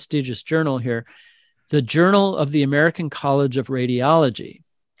prestigious journal here, the Journal of the American College of Radiology.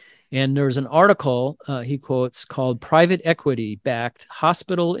 And there's an article he quotes called "Private Equity-Backed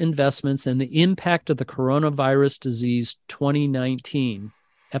Hospital Investments and the Impact of the Coronavirus Disease 2019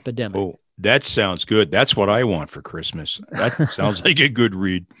 Epidemic." Oh, that sounds good. That's what I want for Christmas. That sounds like a good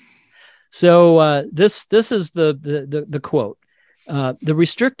read. So this is the quote. "The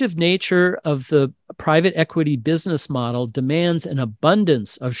restrictive nature of the private equity business model demands an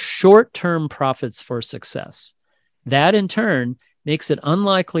abundance of short-term profits for success. That, in turn, makes it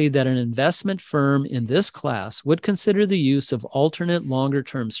unlikely that an investment firm in this class would consider the use of alternate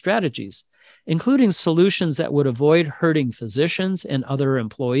longer-term strategies, including solutions that would avoid hurting physicians and other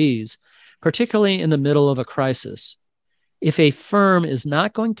employees, particularly in the middle of a crisis. If a firm is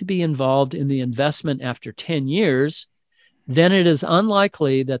not going to be involved in the investment after 10 years, then it is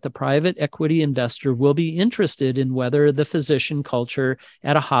unlikely that the private equity investor will be interested in whether the physician culture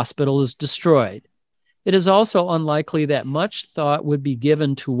at a hospital is destroyed. It is also unlikely that much thought would be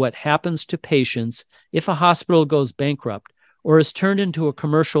given to what happens to patients if a hospital goes bankrupt or is turned into a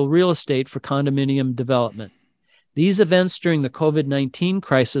commercial real estate for condominium development. These events during the COVID-19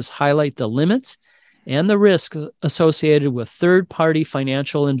 crisis highlight the limits and the risk associated with third-party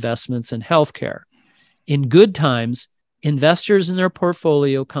financial investments in healthcare. In good times, investors in their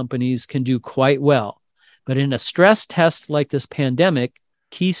portfolio companies can do quite well, but in a stress test like this pandemic,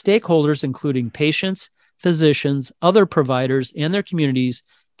 key stakeholders, including patients, physicians, other providers, and their communities,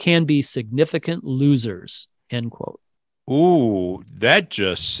 can be significant losers," end quote. Ooh, that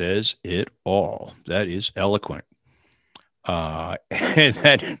just says it all. That is eloquent. And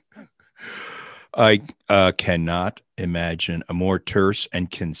that I cannot imagine a more terse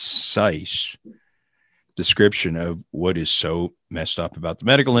and concise description of what is so messed up about the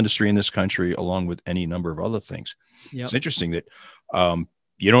medical industry in this country, along with any number of other things. Yep. It's interesting that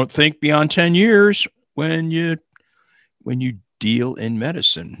you don't think beyond 10 years when you deal in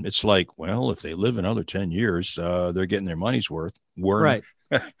medicine. It's like, well, if they live another 10 years, they're getting their money's worth. Right.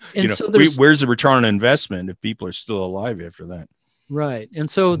 And so where's the return on investment if people are still alive after that? Right. And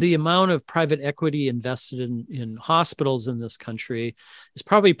so the amount of private equity invested in hospitals in this country is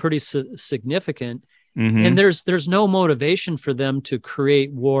probably pretty significant. Mm-hmm. And there's no motivation for them to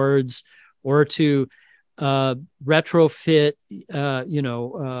create wards or to retrofit,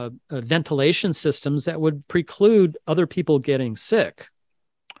 ventilation systems that would preclude other people getting sick.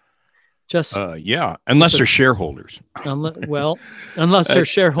 Just unless they're shareholders. Unless they're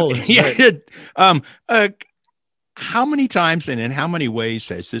shareholders. Yeah. Right. How many times and in how many ways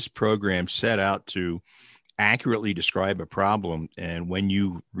has this program set out to accurately describe a problem? And when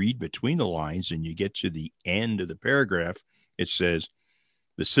you read between the lines and you get to the end of the paragraph, it says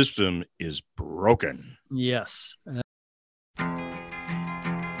the system is broken. Yes.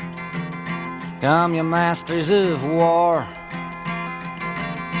 Come, you masters of war,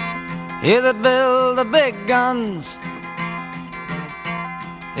 you that build the big guns,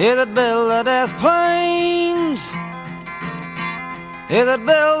 you that build the death planes, you that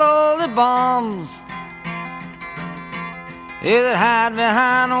build all the bombs, you that hide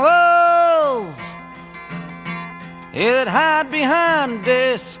behind walls, you that hide behind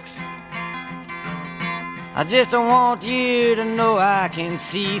discs. I just don't want you to know I can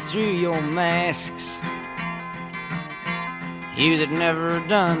see through your masks. You that never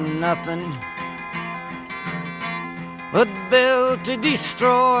done nothing but build to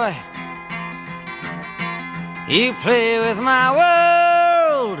destroy. You play with my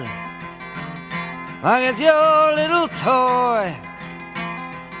world like it's your little toy.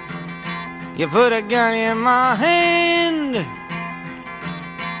 You put a gun in my hand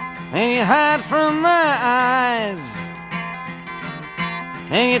and you hide from my eyes,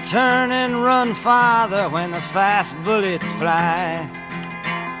 and you turn and run farther when the fast bullets fly.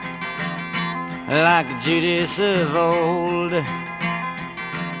 Like Judas of old,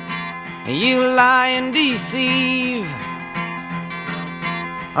 you lie and deceive.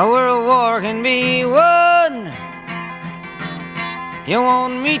 A world war can be won. You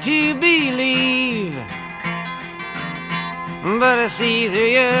want me to believe, but I see through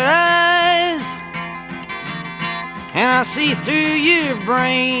your eyes, and I see through your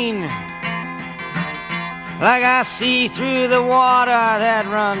brain, like I see through the water that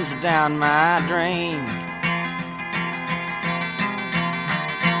runs down my drain.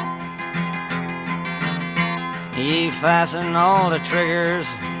 You fasten all the triggers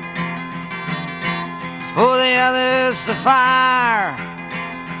for the others to fire,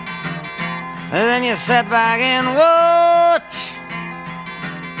 and then you sit back and watch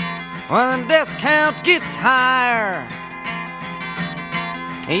when the death count gets higher.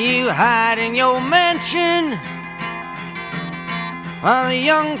 You hide in your mansion while the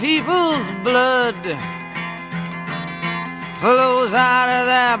young people's blood flows out of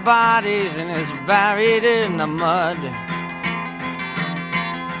their bodies and is buried in the mud.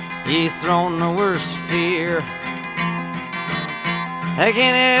 You've thrown the worst fear that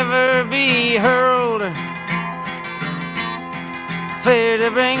can ever be hurled, fear to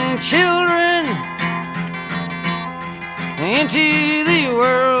bring children into the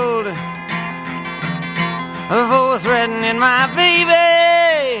world, for threatening my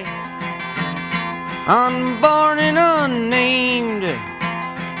baby, unborn and unnamed.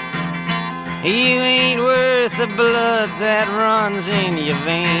 You ain't worth the blood that runs in your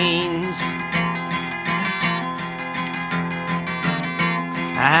veins.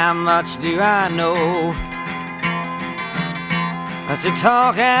 How much do I know to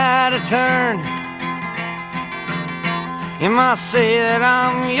talk out of turn? You might say that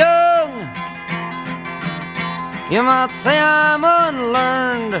I'm young, you might say I'm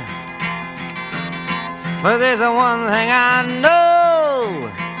unlearned, but there's one thing I know: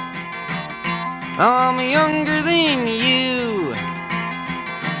 I'm younger than you.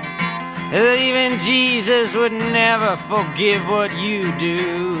 That even Jesus would never forgive what you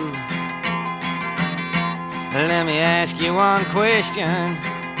do. Let me ask you one question: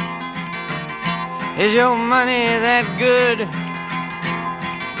 is your money that good?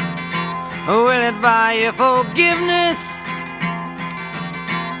 Will it buy you forgiveness?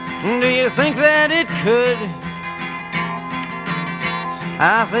 Do you think that it could?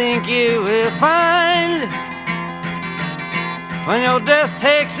 I think you will find when your death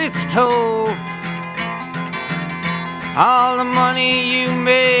takes its toll, all the money you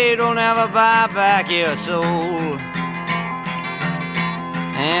made will never buy back your soul.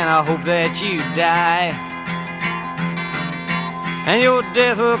 And I hope that you die and your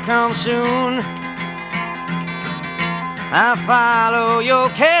death will come soon. I follow your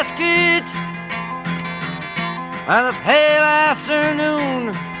casket by the pale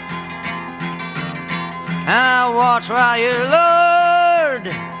afternoon, and I watch while you're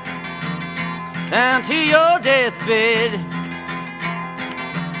lowered down to your deathbed,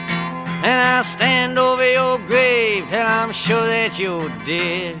 and I stand over your grave till I'm sure that you're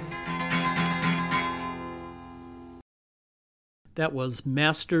dead. That was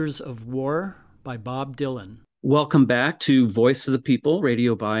Masters of War by Bob Dylan. Welcome back to Voice of the People,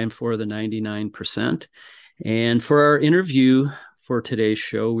 radio by and for the 99%. And for our interview for today's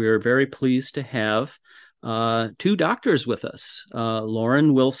show, we are very pleased to have two doctors with us,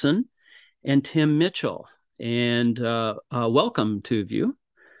 Lauren Wilson and Tim Mitchell. And welcome, two of you.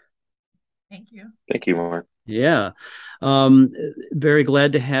 Thank you. Thank you, Mark. Yeah. Very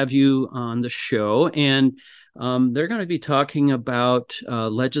glad to have you on the show. And they're going to be talking about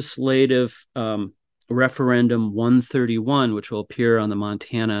legislative referendum 131, which will appear on the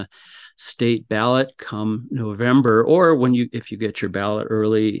Montana state ballot come November, or if you get your ballot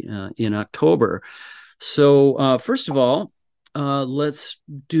early in October. So first of all, let's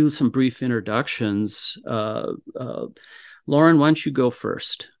do some brief introductions. Lauren, why don't you go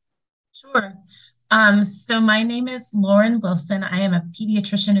first? Sure. So my name is Lauren Wilson. I am a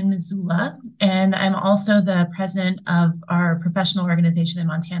pediatrician in Missoula, and I'm also the president of our professional organization in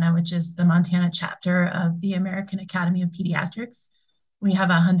Montana, which is the Montana chapter of the American Academy of Pediatrics. We have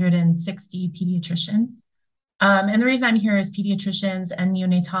 160 pediatricians. And the reason I'm here is pediatricians and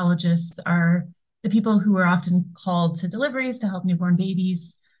neonatologists are the people who are often called to deliveries to help newborn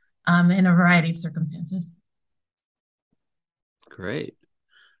babies in a variety of circumstances. Great.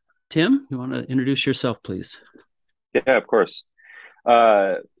 Tim, you want to introduce yourself, please? Yeah, of course.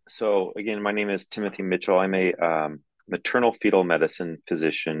 So again, my name is Timothy Mitchell. I'm a maternal fetal medicine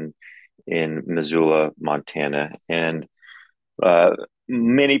physician in Missoula, Montana. And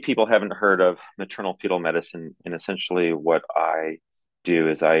many people haven't heard of maternal fetal medicine. And essentially what I do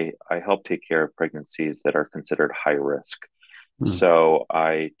is I help take care of pregnancies that are considered high risk. So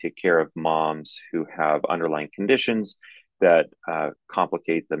I take care of moms who have underlying conditions that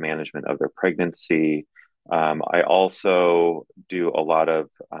complicate the management of their pregnancy. I also do a lot of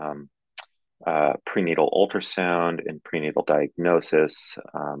prenatal ultrasound and prenatal diagnosis,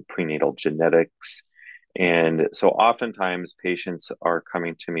 prenatal genetics. And so oftentimes patients are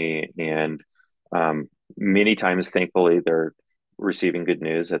coming to me and many times, thankfully, they're receiving good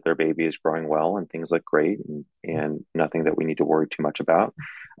news that their baby is growing well and things look great and nothing that we need to worry too much about.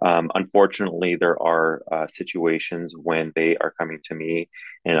 Unfortunately, there are situations when they are coming to me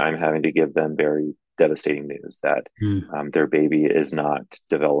and I'm having to give them very devastating news that their baby is not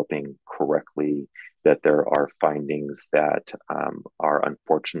developing correctly, that there are findings that are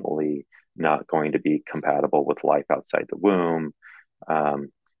unfortunately not going to be compatible with life outside the womb,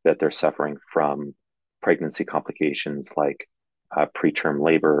 that they're suffering from pregnancy complications like preterm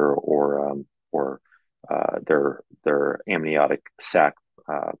labor or their amniotic sac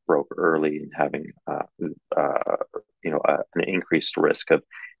broke early and having an increased risk of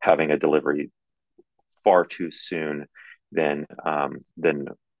having a delivery far too soon than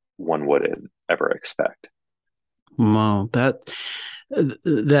one would ever expect. Wow,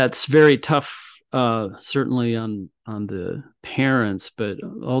 that's very tough, certainly on the parents, but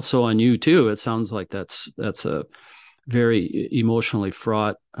also on you too. It sounds like that's a very emotionally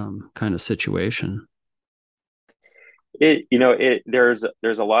fraught kind of situation. There's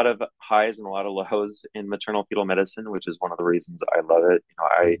a lot of highs and a lot of lows in maternal fetal medicine, which is one of the reasons I love it.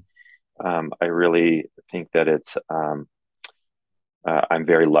 I really think that it's I'm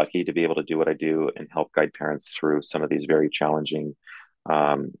very lucky to be able to do what I do and help guide parents through some of these very challenging,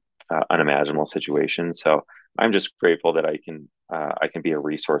 unimaginable situations. So I'm just grateful that I can be a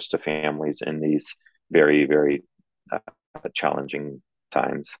resource to families in these very, very challenging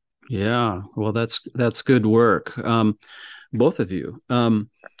times. Yeah, well, that's good work, both of you.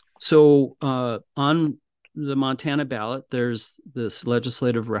 So on the Montana ballot, there's this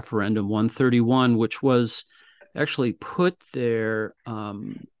legislative referendum 131, which was actually put there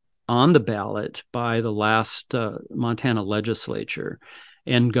on the ballot by the last Montana legislature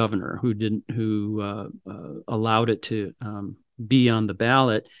and governor who allowed it to be on the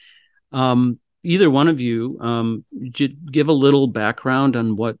ballot. Either one of you, give a little background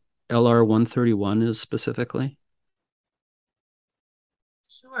on what LR 131 is specifically?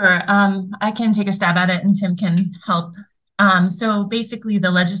 Sure. I can take a stab at it and Tim can help. So basically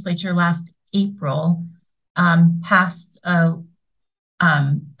the legislature last April passed a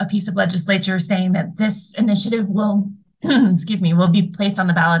piece of legislature saying that this initiative will excuse me, will be placed on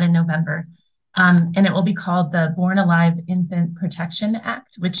the ballot in November. And it will be called the Born Alive Infant Protection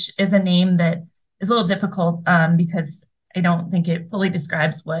Act, which is a name that is a little difficult because I don't think it fully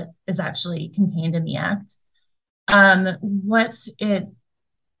describes what is actually contained in the act. What it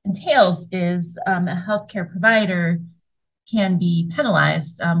entails is a healthcare provider can be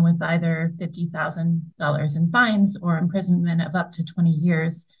penalized with either $50,000 in fines or imprisonment of up to 20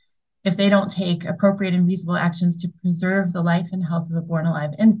 years if they don't take appropriate and reasonable actions to preserve the life and health of a born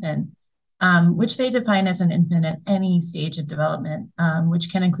alive infant, which they define as an infant at any stage of development,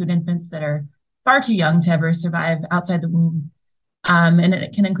 which can include infants that are far too young to ever survive outside the womb. And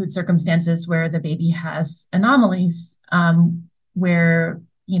it can include circumstances where the baby has anomalies, where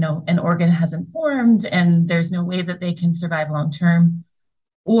an organ hasn't formed and there's no way that they can survive long term.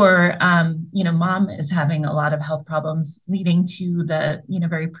 Or, mom is having a lot of health problems leading to the,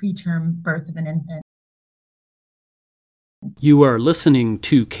 very preterm birth of an infant. You are listening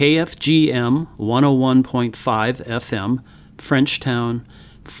to KFGM 101.5 FM, Frenchtown,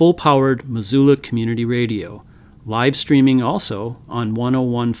 full-powered Missoula Community Radio. Live streaming also on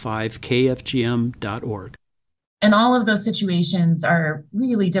 1015kfgm.org. And all of those situations are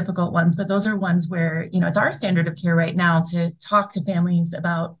really difficult ones, but those are ones where, it's our standard of care right now to talk to families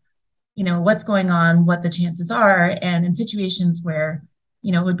about, what's going on, what the chances are. And in situations where,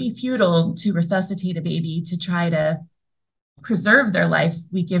 it would be futile to resuscitate a baby to try to preserve their life,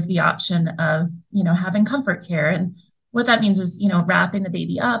 we give the option of, having comfort care. And what that means is, wrapping the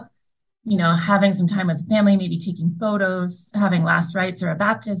baby up, having some time with the family, maybe taking photos, having last rites or a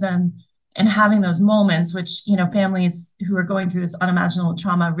baptism, and having those moments, which, families who are going through this unimaginable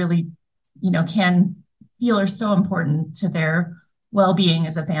trauma really, can feel are so important to their well-being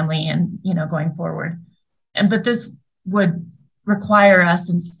as a family and, going forward. But this would require us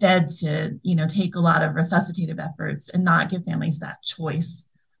instead to, take a lot of resuscitative efforts and not give families that choice.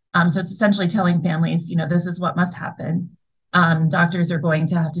 So it's essentially telling families, this is what must happen. Doctors are going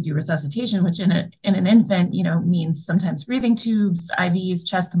to have to do resuscitation, which in an infant, means sometimes breathing tubes, IVs,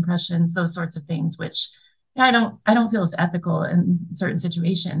 chest compressions, those sorts of things, which I don't feel is ethical in certain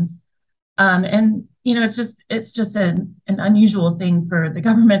situations. And it's just an unusual thing for the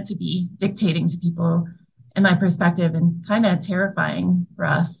government to be dictating to people, in my perspective, and kind of terrifying for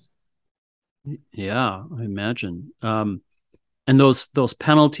us. Yeah, I imagine. And those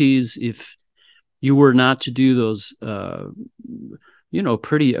penalties, if you were not to do those,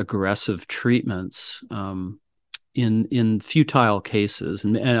 pretty aggressive treatments in futile cases,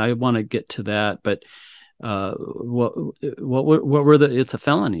 and I want to get to that. But what were it's a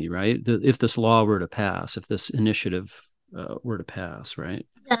felony, right? If this law were to pass, if this initiative were to pass, right?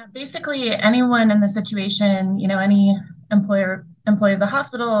 Yeah, basically anyone in the situation, any employee of the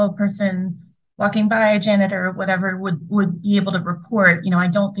hospital, person walking by, janitor, whatever, would be able to report, I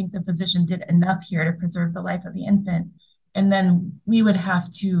don't think the physician did enough here to preserve the life of the infant. And then we would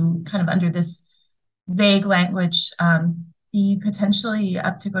have to kind of, under this vague language, be potentially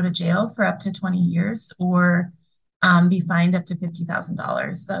up to go to jail for up to 20 years or be fined up to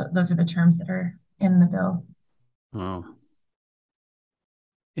 $50,000. Those are the terms that are in the bill. Oh.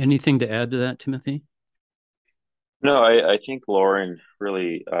 Anything to add to that, Timothy? No, I think Lauren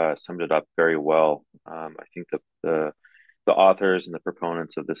really summed it up very well. I think the authors and the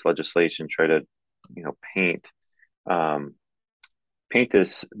proponents of this legislation try to, paint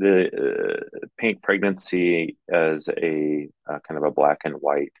pregnancy as a kind of a black and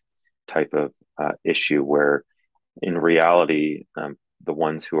white type of issue, where in reality, the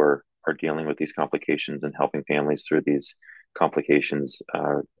ones who are dealing with these complications and helping families through these complications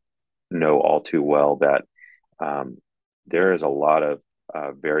know all too well that there is a lot of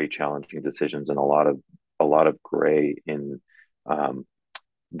very challenging decisions and a lot of gray in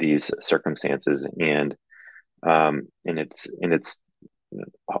these circumstances, and it's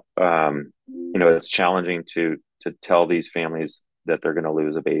it's challenging to tell these families that they're going to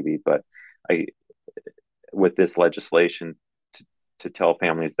lose a baby, but with this legislation to tell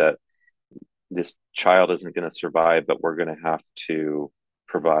families that this child isn't going to survive, but we're going to have to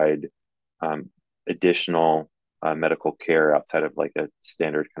provide additional medical care outside of like a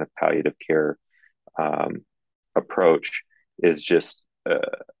standard kind of palliative care approach is just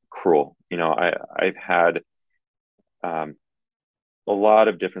cruel. I've had a lot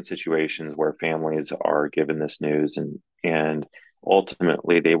of different situations where families are given this news and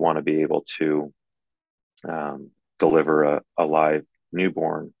ultimately they want to be able to deliver a live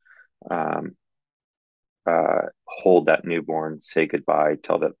newborn, hold that newborn, say goodbye,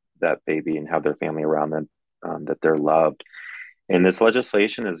 tell that baby and have their family around them that they're loved. And this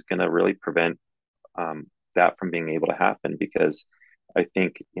legislation is going to really prevent that from being able to happen, because I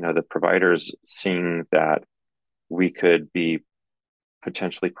think, the providers seeing that we could be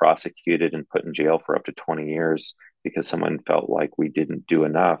potentially prosecuted and put in jail for up to 20 years because someone felt like we didn't do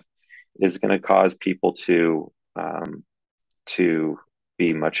enough is going to cause people to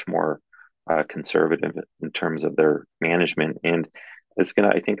be much more conservative in terms of their management, and it's going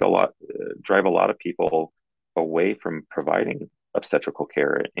to, I think, drive a lot of people away from providing obstetrical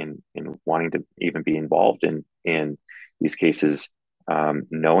care and wanting to even be involved in these cases,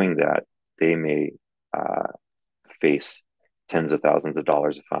 knowing that they may face tens of thousands of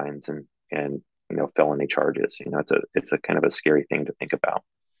dollars of fines and felony charges. It's a kind of a scary thing to think about.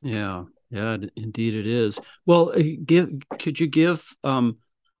 Yeah, indeed it is. Well, could you give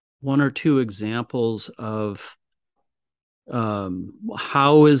one or two examples of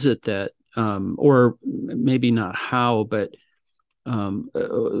how is it that, or maybe not how, but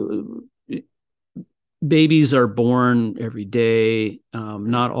babies are born every day.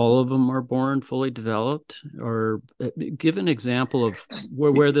 Not all of them are born fully developed, or give an example of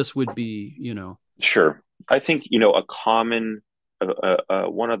where this would be, Sure. I think,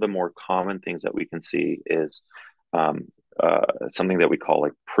 one of the more common things that we can see is something that we call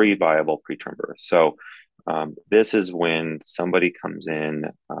like pre-viable preterm birth. So this is when somebody comes in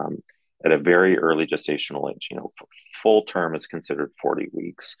at a very early gestational age. Full term is considered 40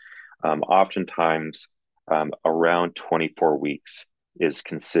 weeks. Oftentimes, around 24 weeks is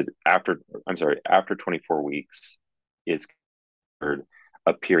considered after 24 weeks is considered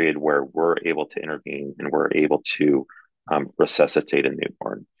a period where we're able to intervene and we're able to resuscitate a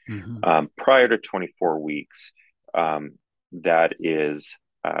newborn. Mm-hmm. Prior to 24 weeks, that is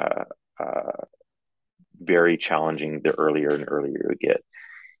very challenging the earlier and earlier you get.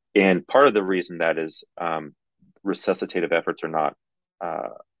 And part of the reason that is resuscitative efforts are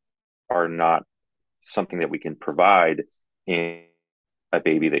not something that we can provide in a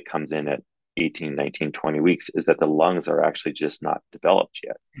baby that comes in at 18, 19, 20 weeks is that the lungs are actually just not developed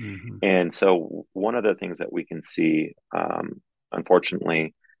yet. Mm-hmm. And so one of the things that we can see,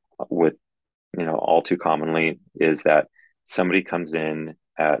 unfortunately, with, all too commonly is that somebody comes in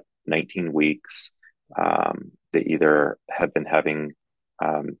at 19 weeks, they either have been having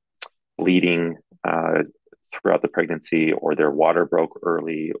bleeding throughout the pregnancy, or their water broke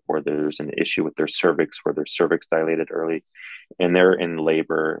early, or there's an issue with their cervix where their cervix dilated early, and they're in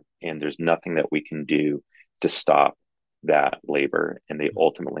labor, and there's nothing that we can do to stop that labor, and they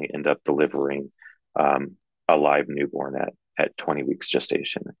ultimately end up delivering a live newborn at 20 weeks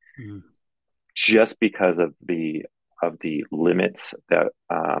gestation. Mm-hmm. Just because of the limits that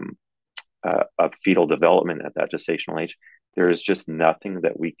of fetal development at that gestational age, there is just nothing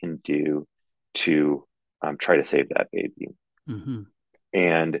that we can do to try to save that baby. Mm-hmm.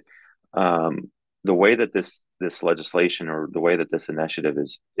 And the way that this legislation, or the way that this initiative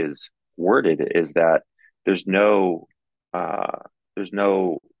is worded, is that there's no kind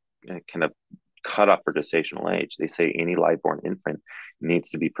of cutoff for gestational age. They say any live-born infant needs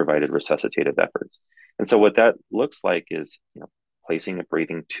to be provided resuscitative efforts. And so what that looks like is, placing a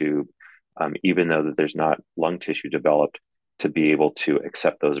breathing tube, even though that there's not lung tissue developed to be able to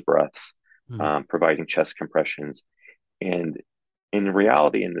accept those breaths, providing chest compressions. And in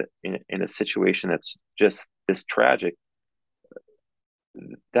reality, in a situation that's just this tragic,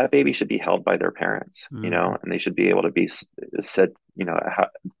 that baby should be held by their parents, and they should be able to be said,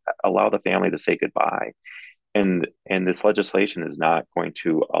 allow the family to say goodbye. And this legislation is not going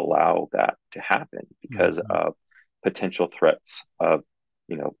to allow that to happen because of potential threats of,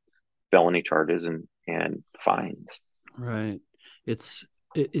 felony charges and fines. Right.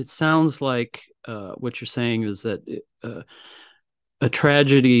 It sounds like what you're saying is that a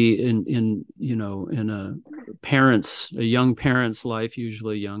tragedy in a young parent's life,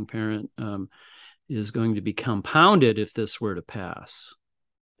 usually a young parent, is going to be compounded if this were to pass.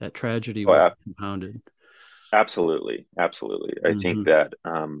 That tragedy will be compounded. Absolutely. I think that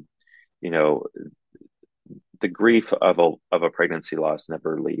the grief of a pregnancy loss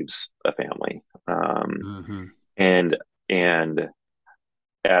never leaves a family, and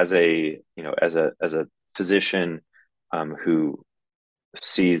as a physician who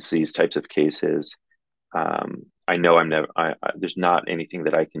sees these types of cases, I know there's not anything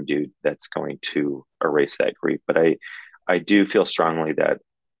that I can do that's going to erase that grief, but I do feel strongly that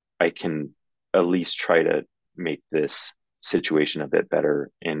I can at least try to make this situation a bit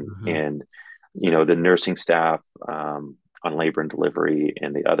better. And the nursing staff on labor and delivery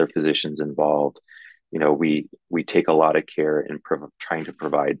and the other physicians involved, we take a lot of care in trying to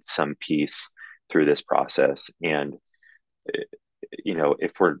provide some peace through this process. And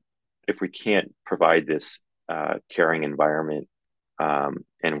if if we can't provide this caring environment,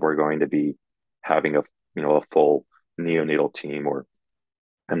 and we're going to be having a full neonatal team, or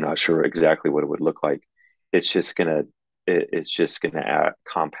I'm not sure exactly what it would look like, it's just gonna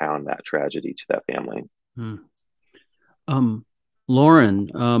compound that tragedy to that family. Lauren,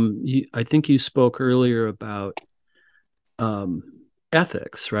 I think you spoke earlier about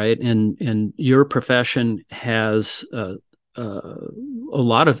ethics, right? And your profession has a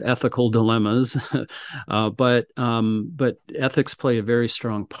lot of ethical dilemmas, but ethics play a very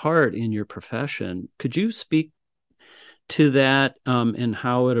strong part in your profession. Could you speak to that, and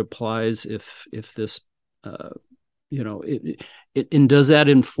how it applies if this, and does that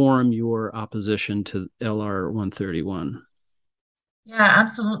inform your opposition to LR 131? Yeah,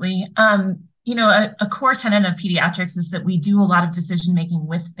 absolutely. A core tenet of pediatrics is that we do a lot of decision making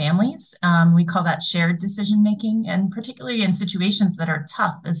with families. We call that shared decision making, and particularly in situations that are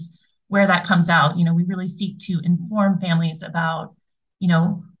tough is where that comes out. We really seek to inform families about,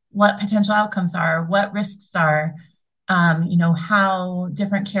 what potential outcomes are, what risks are, how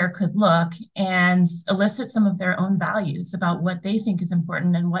different care could look, and elicit some of their own values about what they think is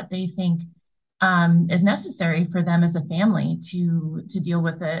important and what they think is necessary for them as a family to deal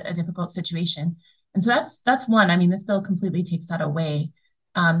with a difficult situation. And so that's one. I mean, this bill completely takes that away.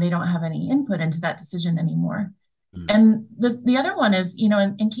 They don't have any input into that decision anymore. And the other one is,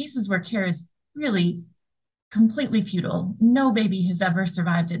 in cases where care is really completely futile, no baby has ever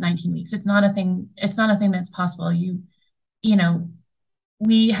survived at 19 weeks. It's not a thing that's possible.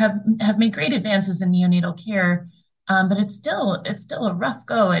 We have made great advances in neonatal care, but it's still a rough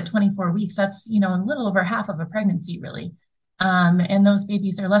go at 24 weeks. That's, a little over half of a pregnancy, really. And those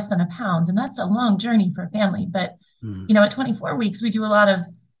babies are less than a pound, and that's a long journey for a family. But, at 24 weeks, we do a lot of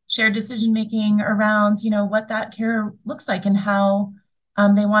shared decision-making around, what that care looks like and how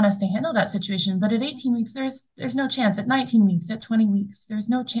they want us to handle that situation. But at 18 weeks, there's no chance. At 19 weeks, at 20 weeks, there's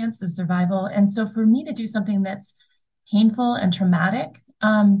no chance of survival. And so for me to do something that's painful and traumatic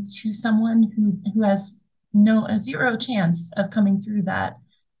to someone who has a zero chance of coming through that,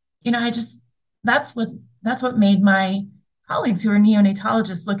 that's what made my colleagues who are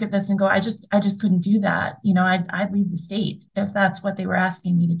neonatologists look at this and go, I just couldn't do that. I'd leave the state if that's what they were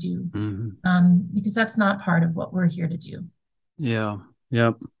asking me to do, because that's not part of what we're here to do. Yeah.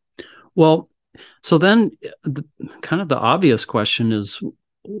 Yep. Well, so then kind of the obvious question is,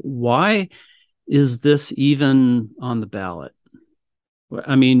 why is this even on the ballot?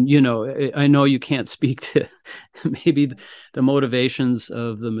 I mean, I know you can't speak to maybe the motivations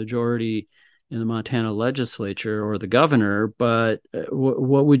of the majority in the Montana legislature or the governor, but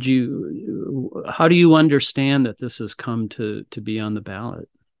how do you understand that this has come to be on the ballot?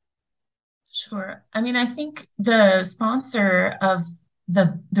 Sure. I mean, I think the sponsor of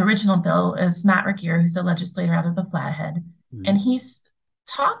the original bill is Matt Regier, who's a legislator out of the Flathead. And he's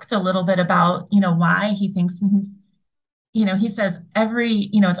talked a little bit about, why he thinks things, he says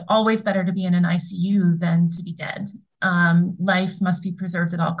it's always better to be in an ICU than to be dead. Life must be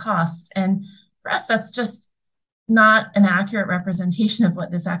preserved at all costs. And for us, that's just not an accurate representation of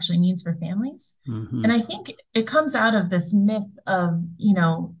what this actually means for families. And I think it comes out of this myth of,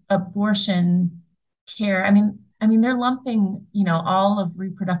 abortion care. I mean, they're lumping, all of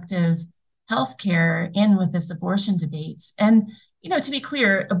reproductive health care in with this abortion debate. And, to be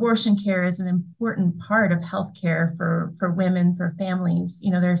clear, abortion care is an important part of healthcare for women, for families.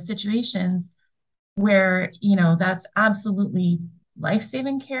 There are situations where, that's absolutely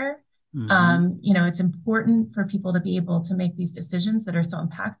life-saving care. It's important for people to be able to make these decisions that are so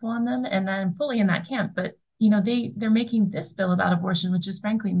impactful on them. And I'm fully in that camp. But, they're making this bill about abortion, which is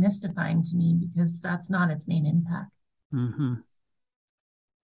frankly mystifying to me because that's not its main impact.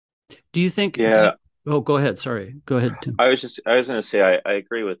 Do you think? Yeah. Go ahead. Sorry. Go ahead, Tim. I was going to say, I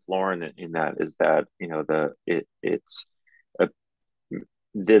agree with Lauren in that, is that,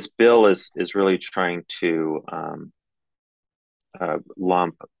 this bill is really trying to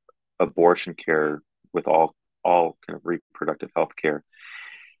lump abortion care with all kind of reproductive health care.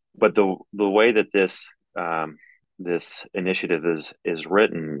 But the way that this initiative is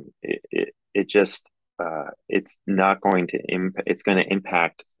written, it's not going to it's going to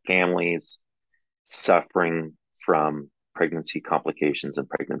impact families suffering from pregnancy complications and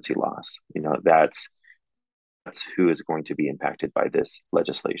pregnancy loss. That's who is going to be impacted by this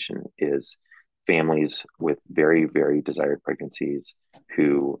legislation, is families with very, very desired pregnancies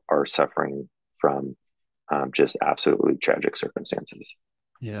who are suffering from just absolutely tragic circumstances.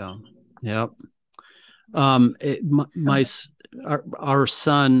 Yeah. Yep. Our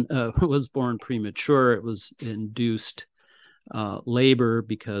son was born premature. It was induced labor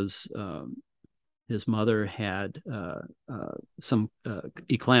because his mother had some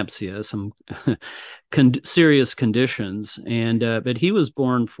eclampsia, some serious conditions, and but he was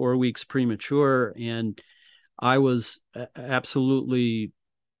born 4 weeks premature, and I was absolutely,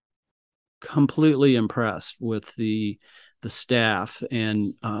 completely impressed with the staff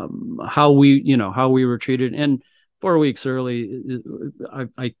and how we were treated. And 4 weeks early,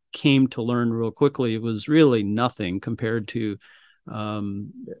 I came to learn real quickly it was really nothing compared to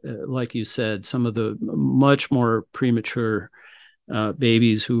like you said, some of the much more premature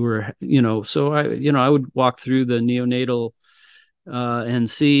babies who were, so I would walk through the neonatal and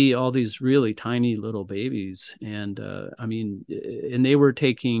see all these really tiny little babies. And and they were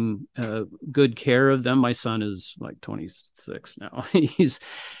taking good care of them. My son is like 26 now. he's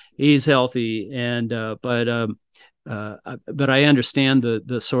healthy. And, but I understand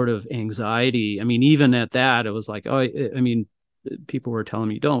the sort of anxiety. I mean, even at that, it was like, people were telling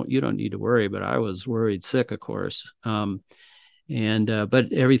me, you don't need to worry, but I was worried sick, of course. But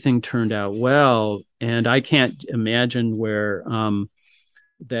everything turned out well, and I can't imagine where what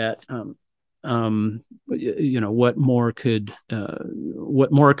more could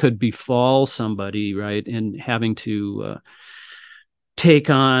befall somebody, right? And having to take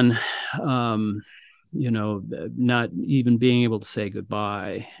on not even being able to say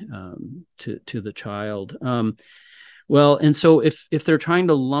goodbye to the child. Well, and so if they're trying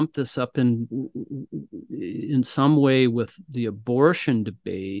to lump this up in some way with the abortion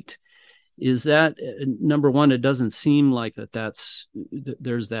debate, is that number one? It doesn't seem like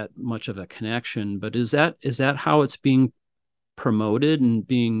there's that much of a connection. But is that how it's being promoted and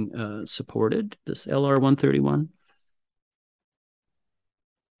being supported? This LR 131.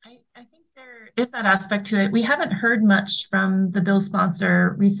 I think there is that aspect to it. We haven't heard much from the bill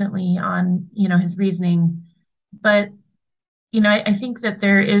sponsor recently on his reasoning, but I think that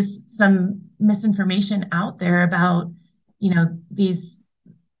there is some misinformation out there about, these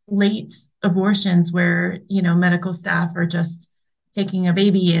late abortions where, medical staff are just taking a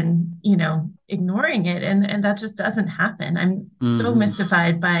baby and, ignoring it. And that just doesn't happen. I'm so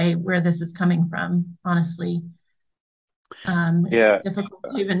mystified by where this is coming from, honestly. It's difficult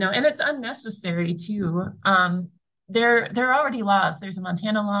to even know. And it's unnecessary too. There are already laws. There's a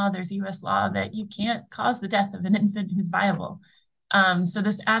Montana law, there's a US law that you can't cause the death of an infant who's viable. So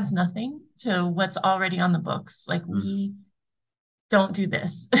this adds nothing to what's already on the books. Like we don't do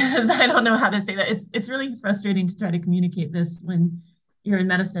this. I don't know how to say that. It's really frustrating to try to communicate this when you're in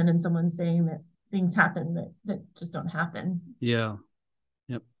medicine and someone's saying that things happen that just don't happen. Yeah.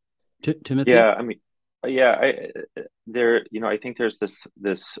 Yep. Timothy? Yeah, I mean, I think there's this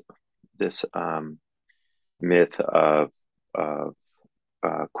myth of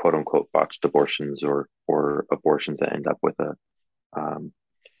quote unquote botched abortions or abortions that end up with a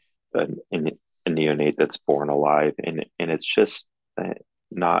neonate that's born alive, and it's just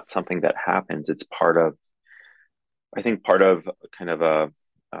not something that happens. It's part of kind of a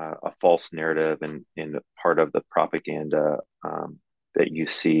false narrative and part of the propaganda that you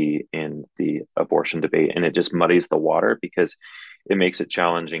see in the abortion debate, and it just muddies the water because it makes it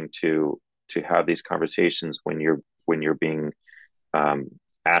challenging to have these conversations when you're being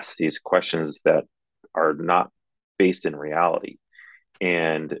asked these questions that are not based in reality.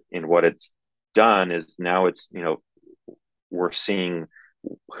 And what it's done is now it's, we're seeing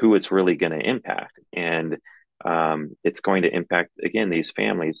who it's really going to impact. And it's going to impact, again, these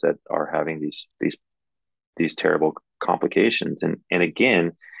families that are having these terrible complications. And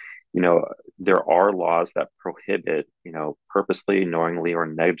again, there are laws that prohibit, purposely, knowingly, or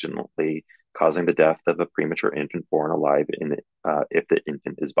negligently causing the death of a premature infant born alive if the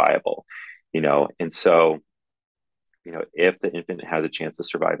infant is viable, and so, if the infant has a chance to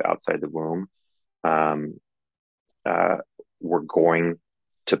survive outside the womb, we're going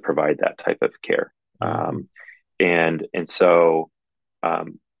to provide that type of care. And so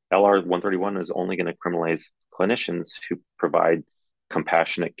LR 131 is only going to criminalize clinicians who provide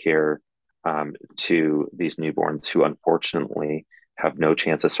compassionate care to these newborns who unfortunately have no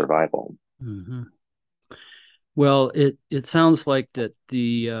chance of survival. Mm-hmm. Well, it sounds like that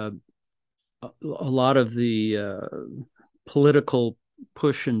a lot of the political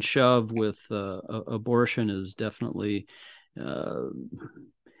push and shove with abortion is definitely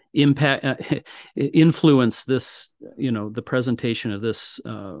influence this, the presentation of this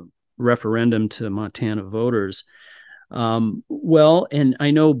referendum to Montana voters. Well, and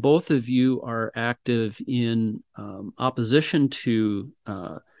I know both of you are active in opposition to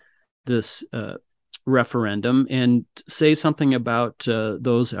this referendum, and say something about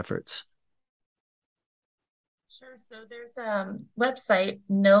those efforts. Sure. So there's a website,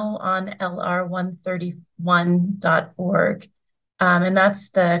 noonlr131.org. And that's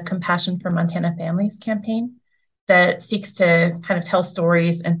the Compassion for Montana Families campaign that seeks to kind of tell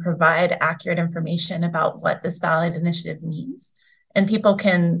stories and provide accurate information about what this ballot initiative means. And people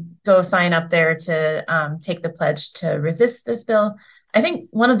can go sign up there to take the pledge to resist this bill. I think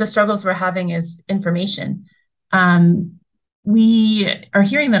one of the struggles we're having is information. We are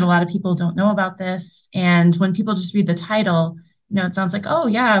hearing that a lot of people don't know about this. And when people just read the title, it sounds like, oh,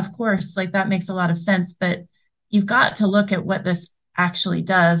 yeah, of course, like that makes a lot of sense. But you've got to look at what this actually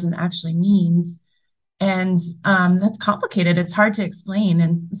does and actually means. And that's complicated. It's hard to explain.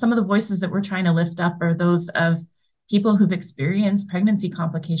 And some of the voices that we're trying to lift up are those of people who've experienced pregnancy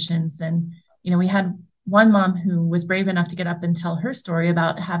complications. And, we had one mom who was brave enough to get up and tell her story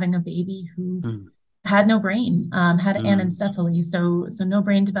about having a baby who had no brain, had anencephaly, so no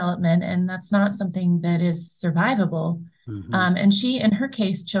brain development, and that's not something that is survivable. And she, in her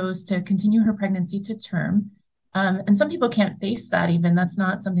case, chose to continue her pregnancy to term. And some people can't face that even. That's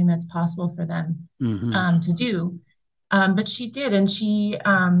not something that's possible for them to do. But she did, and she,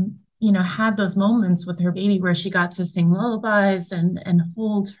 had those moments with her baby where she got to sing lullabies and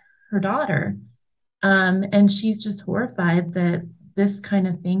hold her daughter. And she's just horrified that this kind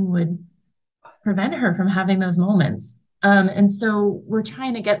of thing would prevent her from having those moments. And so we're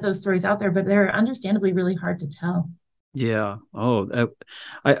trying to get those stories out there, but they're understandably really hard to tell. Yeah. Oh,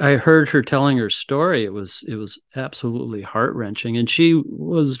 I heard her telling her story. It was absolutely heart-wrenching, and she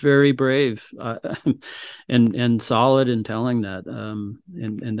was very brave and solid in telling that.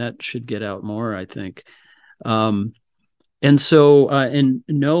 And that should get out more, I think. And so, and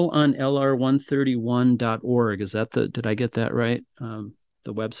no on lr131.org. Is that did I get that right? The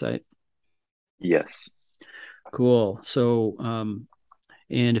website? Yes. Cool. So,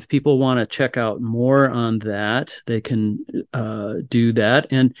 and if people want to check out more on that, they can do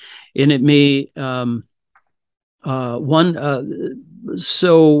that. And it may,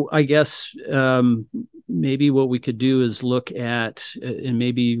 so I guess maybe what we could do is look at, and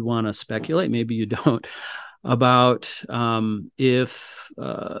maybe you want to speculate, maybe you don't, about if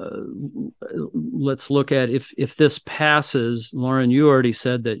let's look at if this passes. Lauren, you already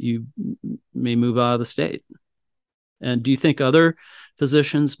said that you may move out of the state, and do you think other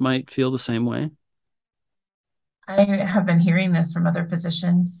physicians might feel the same way? I have been hearing this from other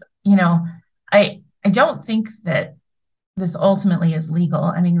physicians. I don't think that this ultimately is legal.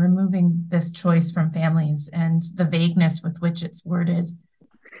 I mean, removing this choice from families and the vagueness with which it's worded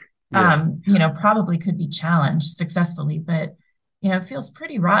probably could be challenged successfully, but, it feels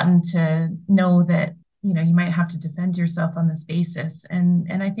pretty rotten to know that, you might have to defend yourself on this basis.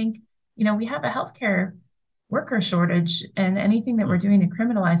 And I think, we have a healthcare worker shortage, and anything that we're doing to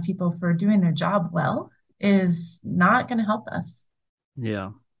criminalize people for doing their job well is not going to help us.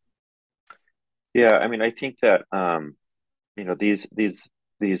 Yeah. Yeah. I mean, I think that,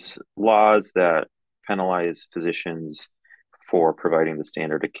 these laws that penalize physicians for providing the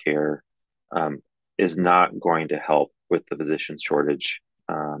standard of care is not going to help with the physician shortage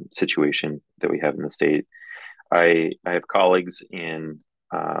situation that we have in the state. I have colleagues in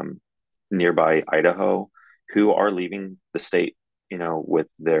nearby Idaho who are leaving the state, with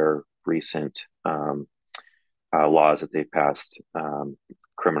their recent laws that they've passed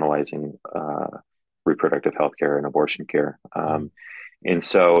criminalizing reproductive health care and abortion care. And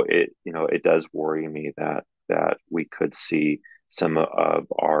so it does worry me that we could see some of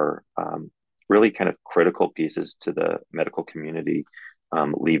our really kind of critical pieces to the medical community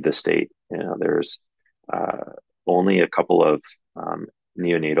leave the state. There's only a couple of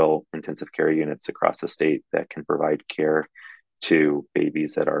neonatal intensive care units across the state that can provide care to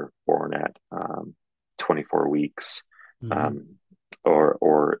babies that are born at 24 weeks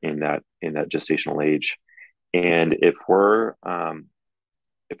or in that gestational age. And if we're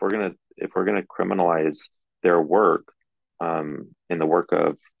gonna criminalize their work in the work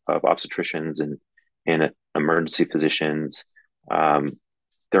of obstetricians and emergency physicians,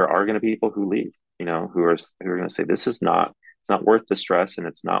 there are going to be people who leave, who are going to say it's not worth the stress, and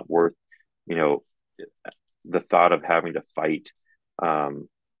it's not worth, the thought of having to fight for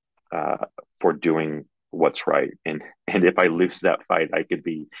doing what's right. And if I lose that fight, I could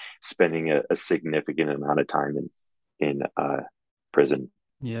be spending a significant amount of time in prison.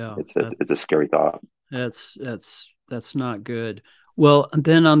 Yeah, it's a scary thought. That's not good. Well,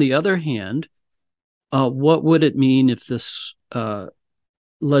 then on the other hand, what would it mean if this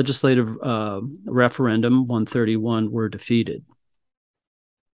legislative referendum 131 were defeated?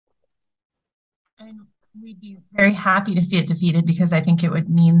 We'd be very happy to see it defeated, because I think it would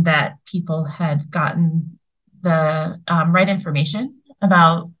mean that people had gotten the right information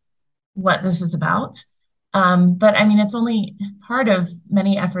about what this is about. But I mean, it's only part of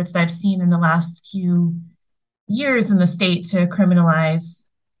many efforts that I've seen in the last few years in the state to criminalize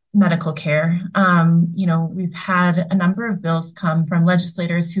medical care. We've had a number of bills come from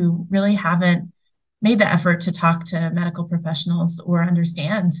legislators who really haven't made the effort to talk to medical professionals or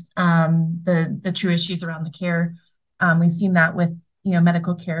understand the true issues around the care. We've seen that with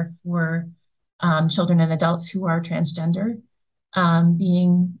medical care for children and adults who are transgender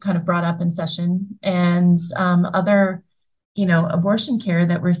being kind of brought up in session, and other abortion care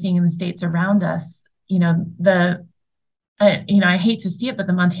that we're seeing in the states around us. I hate to see it, but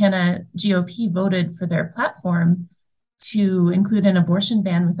the Montana GOP voted for their platform to include an abortion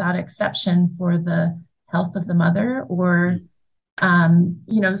ban without exception for the health of the mother, or some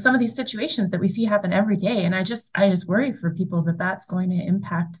of these situations that we see happen every day. And I just worry for people that that's going to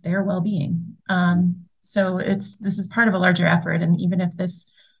impact their well-being. So this is part of a larger effort. And even if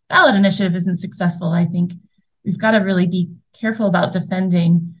this ballot initiative isn't successful, I think we've got to really be careful about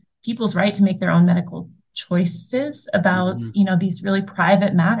defending people's right to make their own medical choices about, these really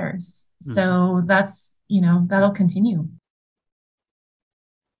private matters. So that's, that'll continue.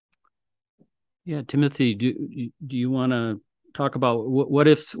 Yeah. Timothy, do you want to talk about what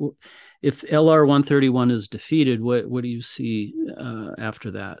if LR 131 is defeated, what do you see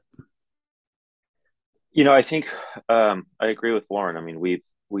after that? I think I agree with Lauren. I mean,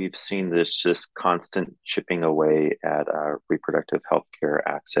 we've seen this just constant chipping away at reproductive health care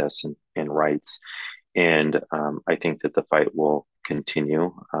access and rights. And I think that the fight will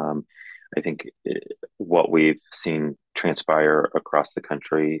continue. I think what we've seen transpire across the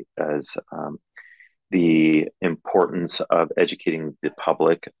country as the importance of educating the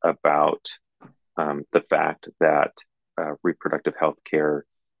public about the fact that reproductive health care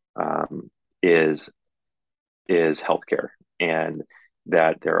is healthcare, and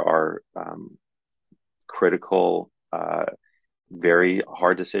that there are critical, very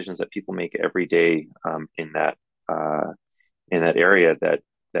hard decisions that people make every day in that area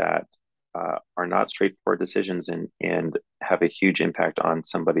that are not straightforward decisions and have a huge impact on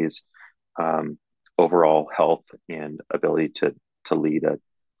somebody's overall health and ability to lead a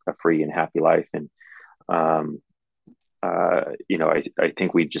free and happy life. And I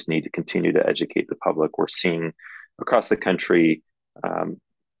think we just need to continue to educate the public. We're seeing across the country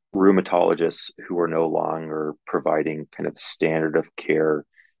rheumatologists who are no longer providing kind of standard of care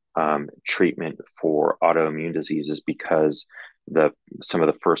treatment for autoimmune diseases because some of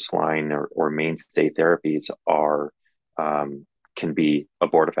the first line or mainstay therapies can be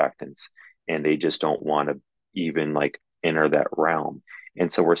abortifactants, and they just don't want to even enter that realm.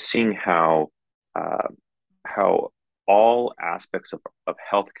 And so we're seeing how all aspects of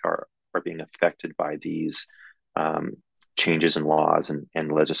healthcare are being affected by these changes in laws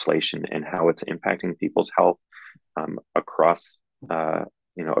and legislation, and how it's impacting people's health across the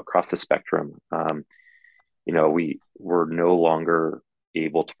spectrum. We're no longer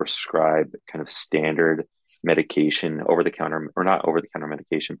able to prescribe kind of standard medication, over-the-counter, or not over-the-counter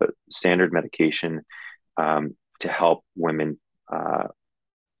medication, but standard medication to help women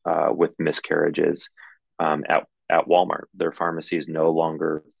with miscarriages at Walmart. Their pharmacy is no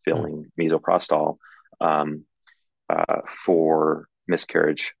longer filling misoprostol for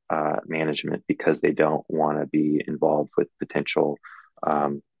miscarriage management because they don't want to be involved with potential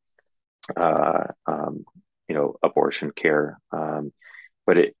abortion care.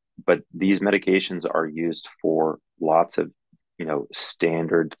 But these medications are used for lots of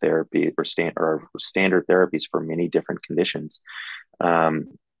standard therapy or standard therapies for many different conditions.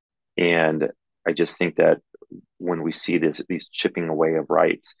 And I just think that when we see these chipping away of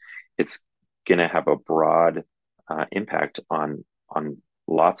rights, it's going to have a broad impact on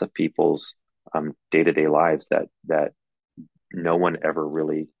lots of people's day-to-day lives that no one ever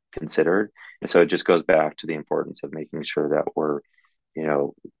really considered. And so it just goes back to the importance of making sure that we're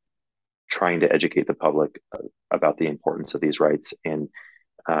trying to educate the public about the importance of these rights, and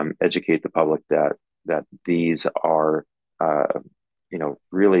educate the public that these are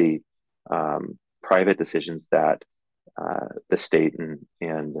really private decisions that the state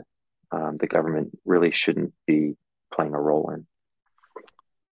and the government really shouldn't be playing a role in.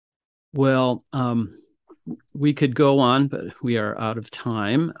 Well, we could go on, but we are out of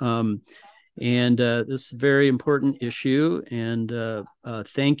time. And this is a very important issue. And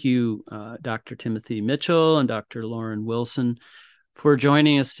thank you, Dr. Timothy Mitchell and Dr. Lauren Wilson, for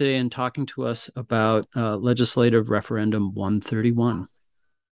joining us today and talking to us about Legislative Referendum 131.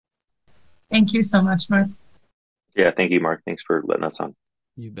 Thank you so much, Mark. Yeah, thank you, Mark. Thanks for letting us on.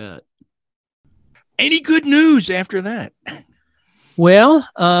 You bet. Any good news after that? Well,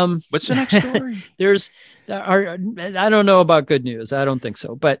 what's the next story? I don't know about good news. I don't think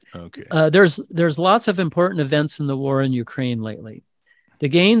so. But okay. There's lots of important events in the war in Ukraine lately. The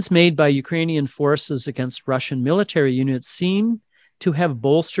gains made by Ukrainian forces against Russian military units seem to have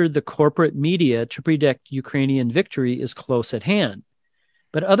bolstered the corporate media to predict Ukrainian victory is close at hand.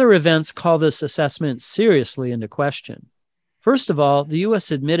 But other events call this assessment seriously into question. First of all, the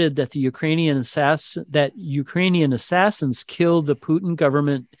U.S. admitted that Ukrainian assassins killed the Putin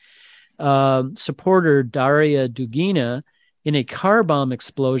government supporter Daria Dugina in a car bomb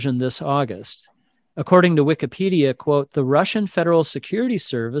explosion this August. According to Wikipedia, quote, the Russian Federal Security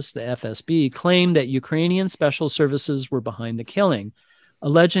Service, the FSB, claimed that Ukrainian special services were behind the killing,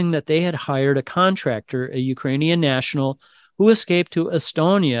 alleging that they had hired a contractor, a Ukrainian national, who escaped to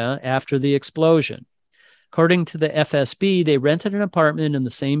Estonia after the explosion. According to the FSB, they rented an apartment in the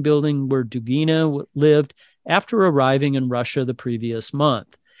same building where Dugina lived after arriving in Russia the previous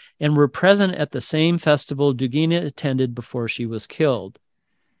month, and were present at the same festival Dugina attended before she was killed.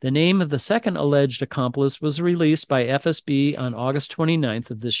 The name of the second alleged accomplice was released by FSB on August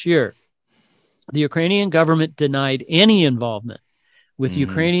 29th of this year. The Ukrainian government denied any involvement, with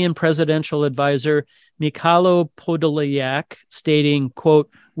Ukrainian presidential advisor Mikhailo Podolyak stating,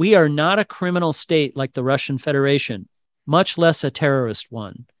 quote, we are not a criminal state like the Russian Federation, much less a terrorist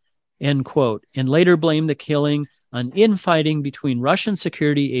one, end quote, and later blamed the killing on infighting between Russian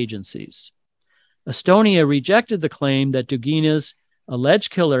security agencies. Estonia rejected the claim that Dugina's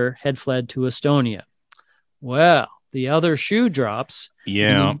alleged killer had fled to Estonia. Well, the other shoe drops.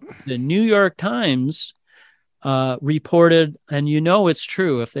 Yeah. The New York Times reported, and you know it's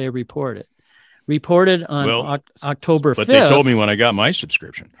true if they report it, reported on October 5th. But they told me when I got my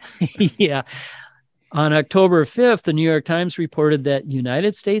subscription. Yeah. On October 5th, the New York Times reported that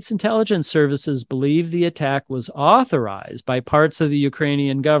United States intelligence services believe the attack was authorized by parts of the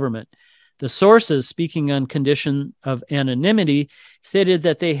Ukrainian government. The sources, speaking on condition of anonymity, stated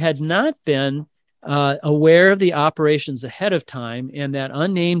that they had not been aware of the operations ahead of time and that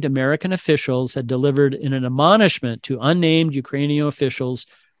unnamed American officials had delivered an admonishment to unnamed Ukrainian officials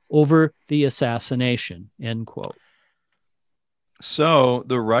over the assassination, end quote. So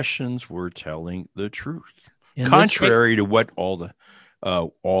the Russians were telling the truth, contrary to what all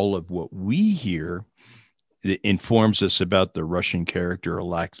of what we hear informs us about the Russian character or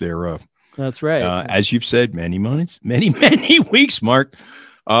lack thereof. That's right. As you've said, many weeks, Mark,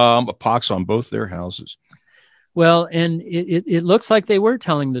 a pox on both their houses. Well, and it looks like they were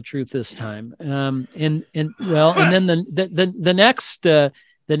telling the truth this time. And then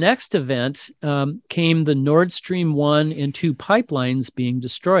the next event came the Nord Stream 1 and 2 pipelines being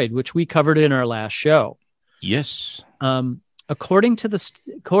destroyed, which we covered in our last show. Yes. According to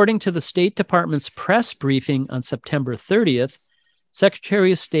the State Department's press briefing on September 30th,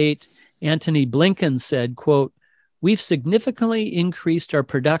 Secretary of State Antony Blinken said, quote, we've significantly increased our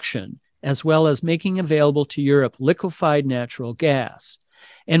production as well as making available to Europe liquefied natural gas.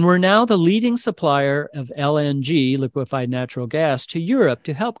 And we're now the leading supplier of LNG, liquefied natural gas, to Europe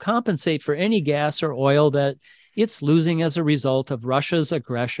to help compensate for any gas or oil that it's losing as a result of Russia's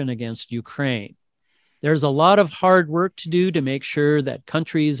aggression against Ukraine. There's a lot of hard work to do to make sure that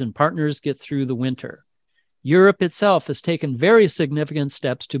countries and partners get through the winter. Europe itself has taken very significant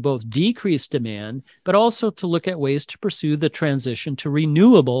steps to both decrease demand, but also to look at ways to pursue the transition to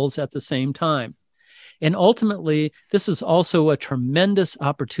renewables at the same time. And ultimately, this is also a tremendous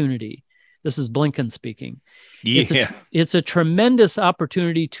opportunity. This is Blinken speaking. Yeah. It's a tremendous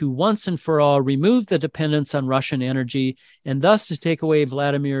opportunity to once and for all remove the dependence on Russian energy and thus to take away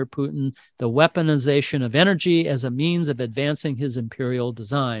Vladimir Putin the weaponization of energy as a means of advancing his imperial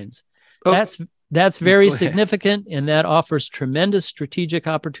designs. Oh. That's very significant, and that offers tremendous strategic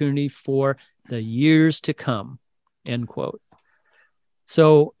opportunity for the years to come, end quote.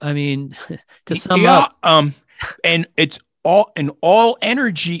 So, I mean, to sum up. And it's all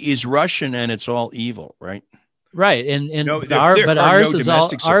energy is Russian and it's all evil, right? Right. Ours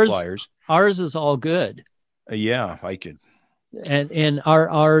is all good. Yeah, I could. And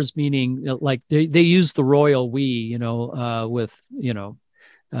ours meaning like they use the royal we, with,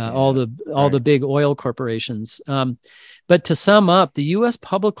 all the big oil corporations. But to sum up, the U.S.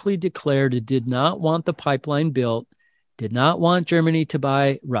 publicly declared it did not want the pipeline built, did not want Germany to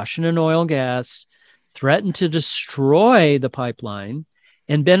buy Russian and oil gas, threatened to destroy the pipeline,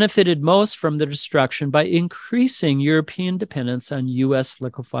 and benefited most from the destruction by increasing European dependence on U.S.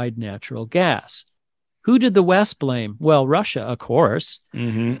 liquefied natural gas. Who did the West blame? Well, Russia, of course.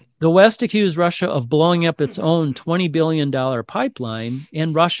 Mm-hmm. The West accused Russia of blowing up its own $20 billion pipeline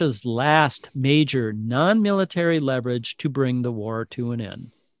and Russia's last major non-military leverage to bring the war to an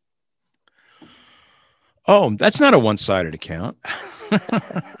end. Oh, that's not a one-sided account.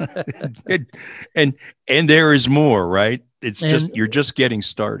 and there is more, right? You're just getting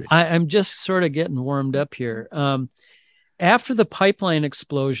started. I'm just sort of getting warmed up here. After the pipeline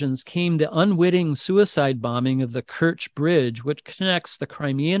explosions came the unwitting suicide bombing of the Kerch Bridge, which connects the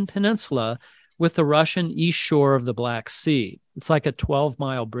Crimean Peninsula with the Russian east shore of the Black Sea. It's like a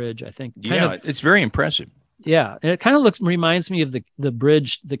 12-mile bridge, I think. It's very impressive. Yeah, and it kind of reminds me of the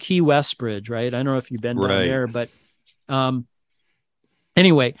bridge, the Key West Bridge, right? I don't know if you've been down there, but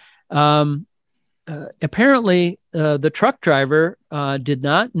anyway, apparently the truck driver did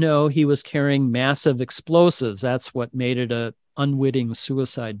not know he was carrying massive explosives. That's what made it a unwitting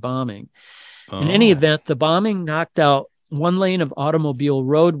suicide bombing. In any event, the bombing knocked out one lane of automobile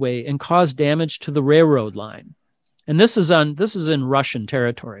roadway and caused damage to the railroad line. And this is in Russian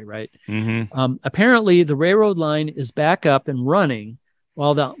territory, right? Mm-hmm. Apparently, the railroad line is back up and running,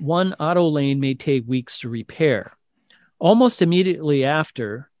 while the one auto lane may take weeks to repair. Almost immediately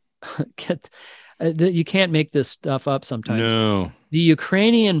after, you can't make this stuff up sometimes. No. The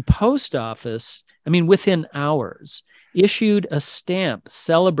Ukrainian post office, within hours, issued a stamp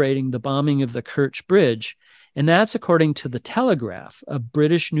celebrating the bombing of the Kerch Bridge. And that's according to the Telegraph, a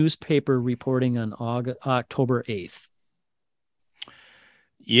British newspaper reporting on October 8th.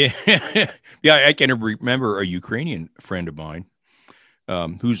 Yeah. Yeah, I can remember a Ukrainian friend of mine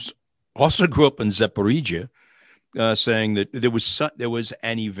who's also grew up in Zaporizhia, saying that there was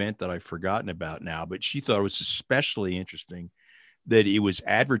an event that I've forgotten about now, but she thought it was especially interesting that it was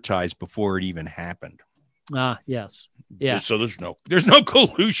advertised before it even happened. Yes. Yeah. So there's no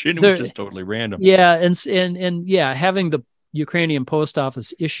collusion. It was just totally random. Yeah. And yeah, having the Ukrainian post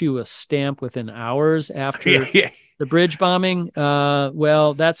office issue a stamp within hours after the bridge bombing.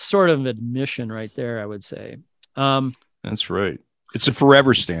 Well, that's sort of an admission right there, I would say. That's right. It's a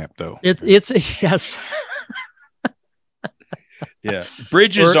forever stamp though. It's yes. Yeah.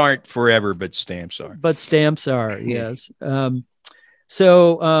 Bridges aren't forever, but stamps are. But stamps are, yes.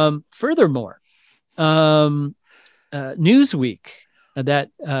 So furthermore, Newsweek, that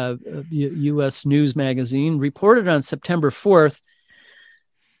U.S. news magazine, reported on September 4th,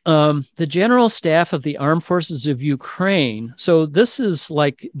 the General Staff of the Armed Forces of Ukraine, so this is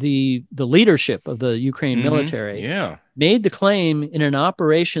like the leadership of the Ukraine military, made the claim in an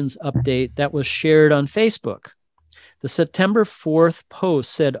operations update that was shared on Facebook. The September 4th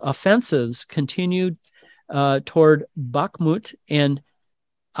post said offensives continued toward Bakhmut and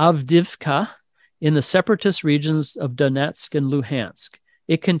Avdiivka in the separatist regions of Donetsk and Luhansk.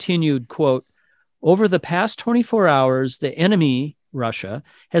 It continued, quote, over the past 24 hours, the enemy, Russia,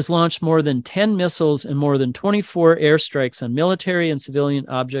 has launched more than 10 missiles and more than 24 airstrikes on military and civilian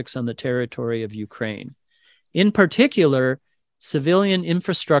objects on the territory of Ukraine. In particular, civilian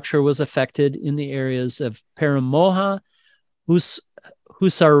infrastructure was affected in the areas of Peremyha,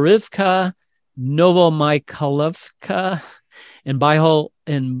 Husarivka, Novomykhailivka, and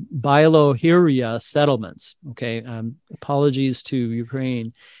Bialohiria settlements. Okay, apologies to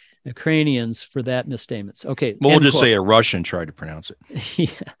Ukrainians for that misstatements. Okay, well, we'll just say a Russian tried to pronounce it.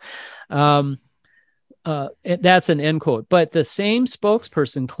 Yeah, that's an end quote. But the same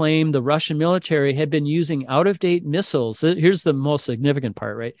spokesperson claimed the Russian military had been using out-of-date missiles. Here's the most significant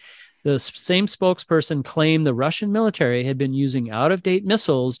part, right? The same spokesperson claimed the Russian military had been using out-of-date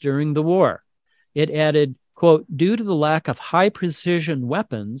missiles during the war. It added, quote, due to the lack of high-precision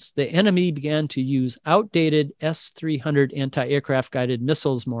weapons, the enemy began to use outdated S-300 anti-aircraft guided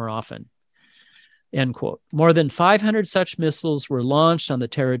missiles more often, end quote. More than 500 such missiles were launched on the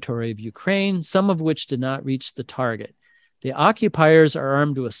territory of Ukraine, some of which did not reach the target. The occupiers are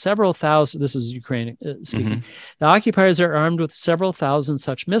armed with several thousand, this is Ukraine speaking, the occupiers are armed with several thousand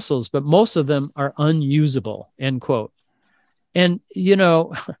such missiles, but most of them are unusable, end quote. And,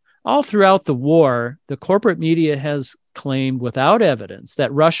 all throughout the war, the corporate media has claimed without evidence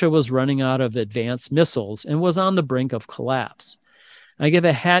that Russia was running out of advanced missiles and was on the brink of collapse. I give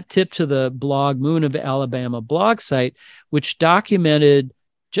a hat tip to the blog Moon of Alabama blog site, which documented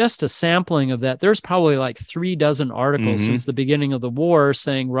just a sampling of that. There's probably like 36 articles since the beginning of the war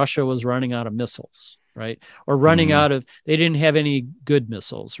saying Russia was running out of missiles, right? Or running out of, they didn't have any good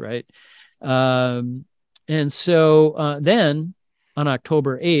missiles, right? And so then, on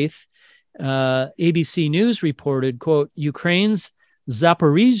October 8th, ABC News reported, quote, Ukraine's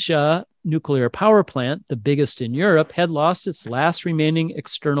Zaporizhia nuclear power plant, the biggest in Europe, had lost its last remaining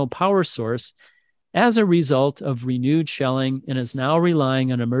external power source as a result of renewed shelling and is now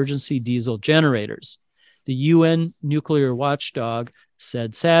relying on emergency diesel generators. The UN nuclear watchdog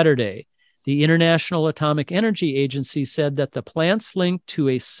said Saturday. The International Atomic Energy Agency said that the plant's link to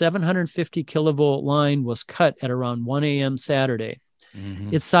a 750 kilovolt line was cut at around 1 a.m. Saturday.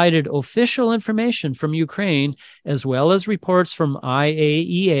 Mm-hmm. It cited official information from Ukraine, as well as reports from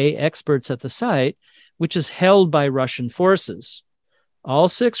IAEA experts at the site, which is held by Russian forces. All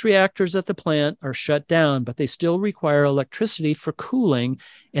 6 reactors at the plant are shut down, but they still require electricity for cooling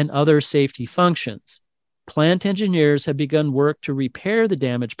and other safety functions. Plant engineers have begun work to repair the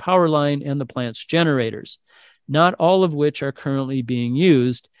damaged power line and the plant's generators, not all of which are currently being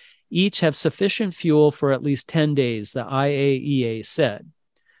used. Each have sufficient fuel for at least 10 days, the IAEA said.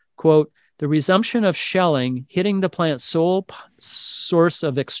 Quote, the resumption of shelling hitting the plant's sole source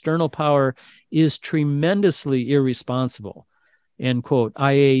of external power is tremendously irresponsible, end quote,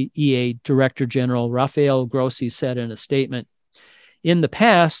 IAEA Director General Rafael Grossi said in a statement. In the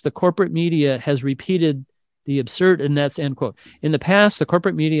past, the corporate media has repeated the absurd, and that's end quote. In the past, the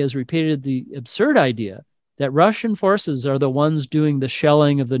corporate media has repeated the absurd idea that Russian forces are the ones doing the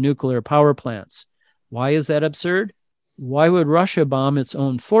shelling of the nuclear power plants. Why is that absurd? Why would Russia bomb its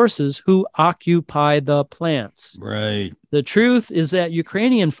own forces who occupy the plants? Right. The truth is that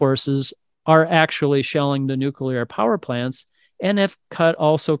Ukrainian forces are actually shelling the nuclear power plants and have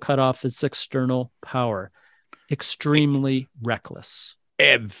also cut off its external power. Extremely reckless.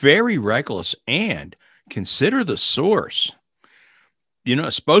 Very reckless. And consider the source. You know, a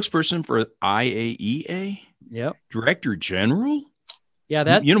spokesperson for IAEA? Yep. Director General? Yeah,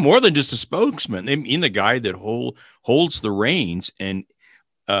 that... You know, more than just a spokesman. I mean, the guy that holds the reins and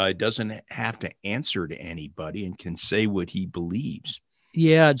doesn't have to answer to anybody and can say what he believes.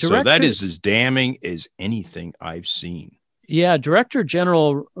 Yeah. So that is as damning as anything I've seen. Yeah, Director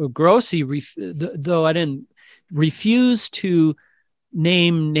General Grossi, though I didn't refuse to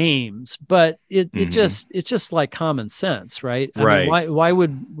name names, but it's just like common sense, right? I mean, why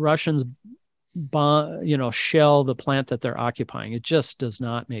would Russians shell the plant that they're occupying? It just does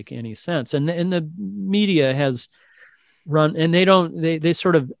not make any sense. And the media has run, and they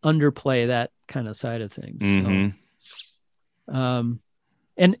sort of underplay that kind of side of things. Mm-hmm. So,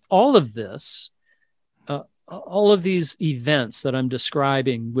 and all of this, all of these events that I'm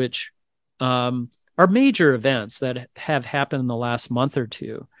describing, which are major events that have happened in the last month or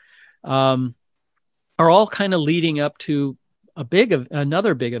two, are all kind of leading up to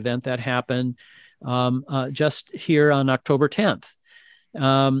another big event that happened just here on October 10th.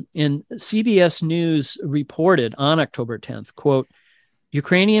 And CBS News reported on October 10th, quote,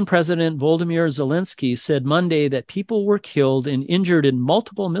 Ukrainian President Volodymyr Zelensky said Monday that people were killed and injured in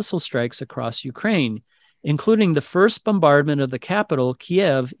multiple missile strikes across Ukraine, including the first bombardment of the capital,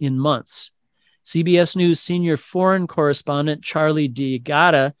 Kiev, in months. CBS News senior foreign correspondent Charlie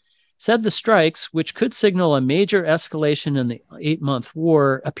D'Agata said the strikes, which could signal a major escalation in the 8-month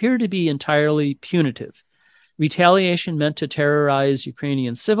war, appear to be entirely punitive. Retaliation meant to terrorize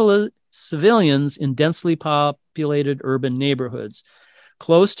Ukrainian civilians in densely populated urban neighborhoods,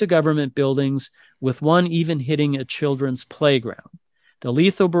 close to government buildings, with one even hitting a children's playground. The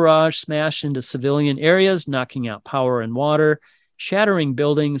lethal barrage smashed into civilian areas, knocking out power and water, shattering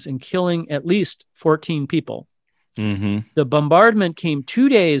buildings, and killing at least 14 people. Mm-hmm. The bombardment came 2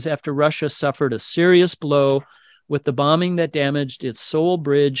 days after Russia suffered a serious blow with the bombing that damaged its sole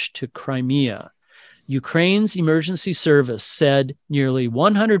bridge to Crimea. Ukraine's emergency service said nearly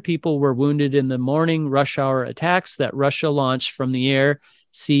 100 people were wounded in the morning rush hour attacks that Russia launched from the air,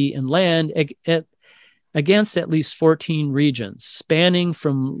 sea, and land against at least 14 regions, spanning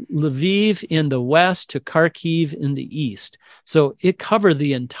from Lviv in the west to Kharkiv in the east. So it covered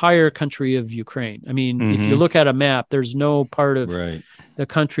the entire country of Ukraine. I mean, if you look at a map, there's no part of the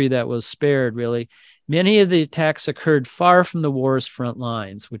country that was spared, really. Many of the attacks occurred far from the war's front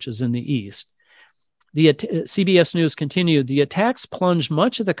lines, which is in the east. CBS News continued, the attacks plunged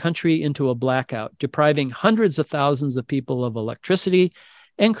much of the country into a blackout, depriving hundreds of thousands of people of electricity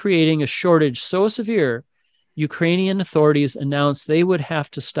and creating a shortage so severe, Ukrainian authorities announced they would have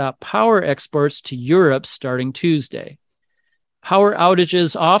to stop power exports to Europe starting Tuesday. Power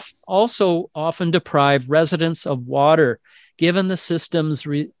outages also often deprive residents of water, given the system's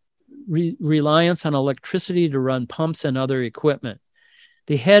reliance on electricity to run pumps and other equipment.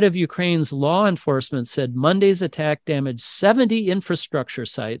 The head of Ukraine's law enforcement said Monday's attack damaged 70 infrastructure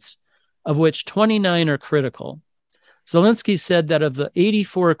sites, of which 29 are critical. Zelensky said that of the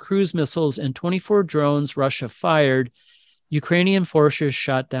 84 cruise missiles and 24 drones Russia fired, Ukrainian forces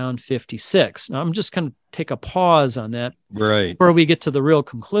shot down 56. Now, I'm just going to take a pause on that Right. before we get to the real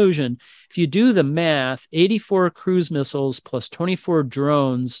conclusion. If you do the math, 84 cruise missiles plus 24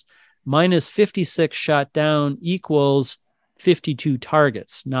 drones minus 56 shot down equals 52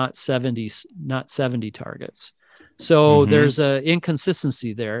 targets, not 70 targets. So there's a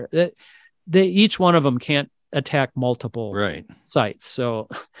inconsistency there. Each one of them can't attack multiple sites. So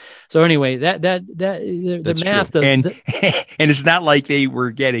anyway, the math true. And it's not like they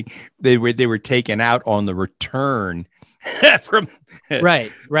were taken out on the return from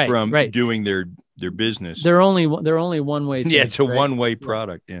doing their business. They're only one way. Yeah, it's a one-way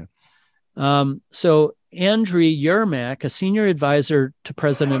product. Yeah. So Andriy Yermak, a senior advisor to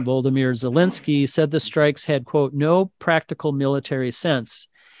President Volodymyr Zelensky, said the strikes had, quote, no practical military sense,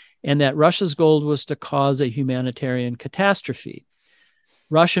 and that Russia's goal was to cause a humanitarian catastrophe.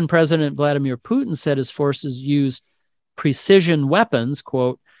 Russian President Vladimir Putin said his forces used precision weapons,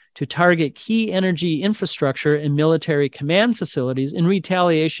 quote, to target key energy infrastructure and military command facilities in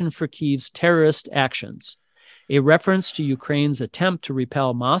retaliation for Kyiv's terrorist actions, a reference to Ukraine's attempt to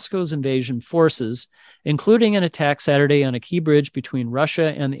repel Moscow's invasion forces, including an attack Saturday on a key bridge between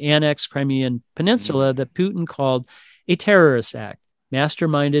Russia and the annexed Crimean Peninsula that Putin called a terrorist act,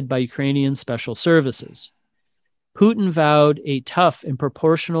 masterminded by Ukrainian special services. Putin vowed a tough and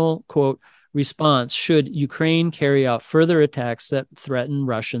proportional, quote, response should Ukraine carry out further attacks that threaten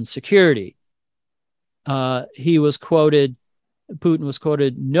Russian security. Putin was quoted,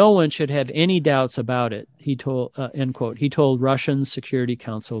 no one should have any doubts about it, he told, end quote. He told Russian Security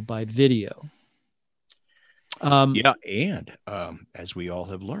Council by video. As we all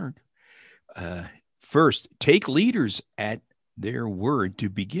have learned, first, take leaders at their word to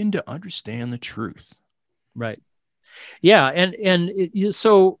begin to understand the truth. Right. Yeah.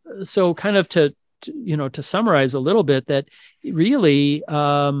 So kind of to summarize a little bit, that really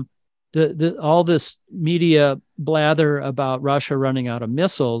all this media blather about Russia running out of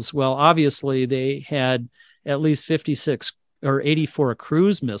missiles. Well, obviously they had at least 56 or 84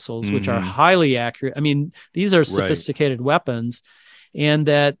 cruise missiles, which are highly accurate. I mean, these are sophisticated weapons, and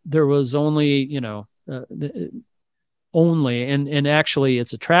that there was only, and actually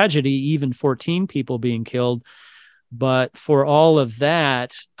it's a tragedy, even 14 people being killed. But for all of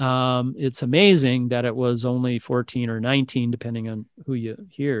that, it's amazing that it was only 14 or 19, depending on who you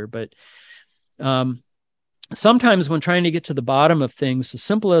hear. But sometimes when trying to get to the bottom of things, the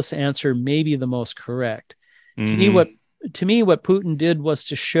simplest answer may be the most correct. To me, what Putin did was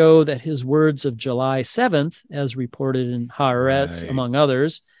to show that his words of July 7th, as reported in Haaretz, among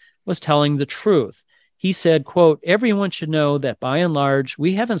others, was telling the truth. He said, quote, everyone should know that by and large,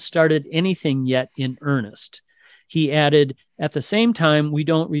 we haven't started anything yet in earnest. He added, at the same time, we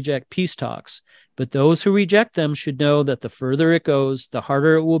don't reject peace talks, but those who reject them should know that the further it goes, the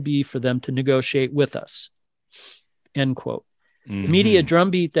harder it will be for them to negotiate with us. End quote. The media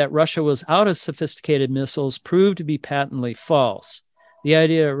drumbeat that Russia was out of sophisticated missiles proved to be patently false. The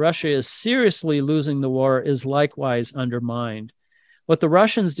idea that Russia is seriously losing the war is likewise undermined. What the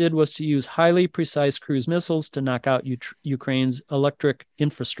Russians did was to use highly precise cruise missiles to knock out Ukraine's electric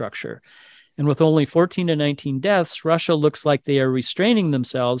infrastructure. And with only 14 to 19 deaths, Russia looks like they are restraining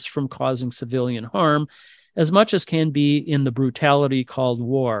themselves from causing civilian harm as much as can be in the brutality called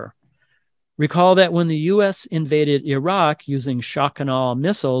war. Recall that when the U.S. invaded Iraq using Shahkanal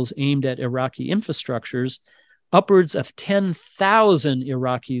missiles aimed at Iraqi infrastructures, upwards of 10,000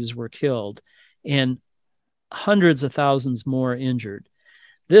 Iraqis were killed and hundreds of thousands more injured.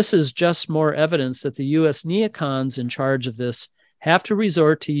 This is just more evidence that the U.S. neocons in charge of this have to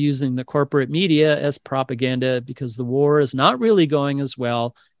resort to using the corporate media as propaganda because the war is not really going as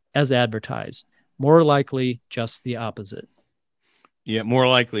well as advertised. More likely, just the opposite. Yeah, more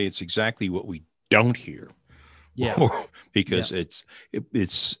likely it's exactly what we don't hear. Yeah. Because it's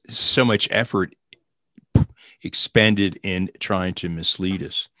so much effort expended in trying to mislead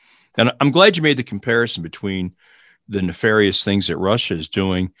us. And I'm glad you made the comparison between the nefarious things that Russia is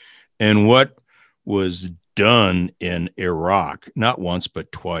doing and what was done in Iraq, not once,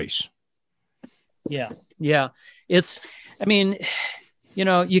 but twice. Yeah. You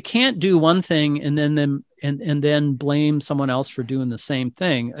can't do one thing and then blame someone else for doing the same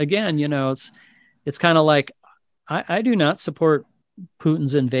thing. Again, it's kind of like, I do not support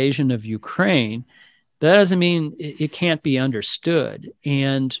Putin's invasion of Ukraine. That doesn't mean it can't be understood.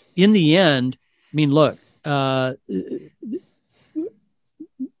 And in the end, I mean, look, the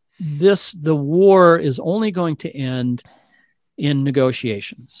war is only going to end in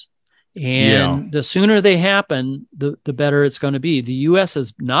negotiations. And the sooner they happen, the better it's going to be. The U.S.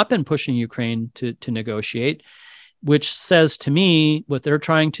 has not been pushing Ukraine to negotiate. which says to me what they're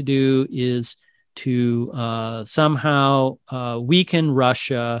trying to do is to somehow weaken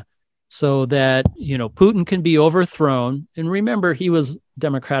Russia so that, Putin can be overthrown. And remember, he was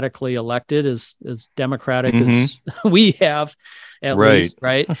democratically elected, as democratic as we have, at least,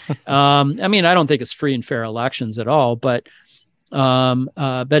 right? I mean, I don't think it's free and fair elections at all, but he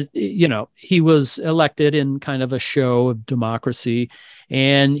was elected in kind of a show of democracy.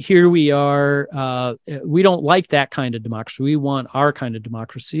 And here we are. We don't like that kind of democracy. We want our kind of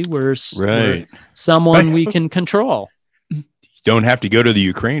democracy where someone we can control. You don't have to go to the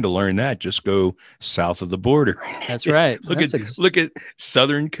Ukraine to learn that. Just go south of the border. That's right. Look at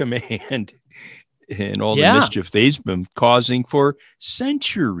Southern Command and all the mischief they've been causing for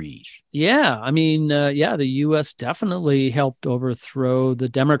centuries. Yeah. I mean, the U.S. definitely helped overthrow the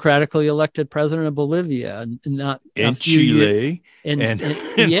democratically elected president of Bolivia, and Chile. And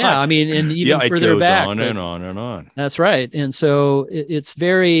even further back. On and on and on. That's right. And so it's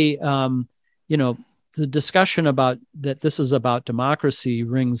very, the discussion about that this is about democracy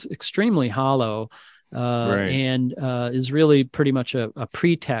rings extremely hollow and is really pretty much a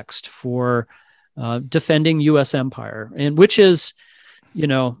pretext for defending U.S. empire, and which is,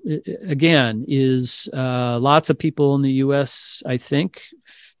 again, is lots of people in the U.S., I think,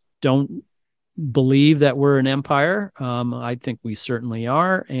 don't believe that we're an empire. I think we certainly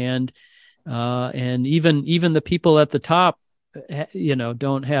are, and even the people at the top,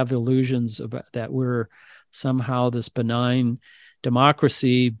 don't have illusions about that we're somehow this benign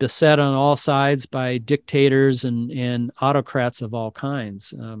democracy beset on all sides by dictators and autocrats of all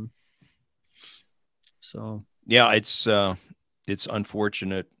kinds. So yeah, it's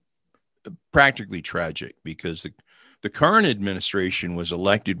unfortunate, practically tragic, because the current administration was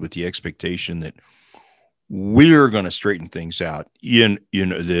elected with the expectation that we're going to straighten things out.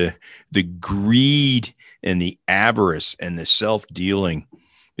 The greed and the avarice and the self-dealing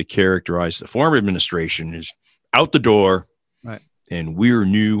that characterized the former administration is out the door, right? And we're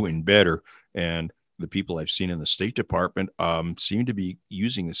new and better. And the people I've seen in the State Department seem to be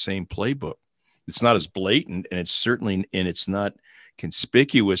using the same playbook. It's not as blatant, and it's not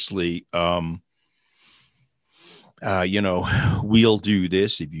conspicuously, we'll do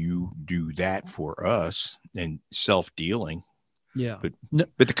this if you do that for us, and self-dealing. Yeah. But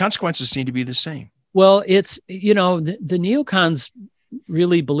the consequences seem to be the same. Well, it's, the neocons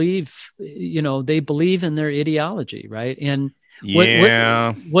really believe, they believe in their ideology, right? And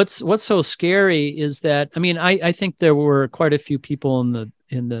what's so scary is that, I mean, I think there were quite a few people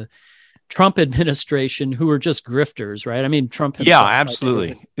in the Trump administration who were just grifters, right? I mean, Trump himself,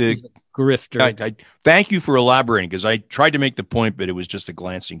 absolutely. Was a grifter. I thank you for elaborating, because I tried to make the point, but it was just a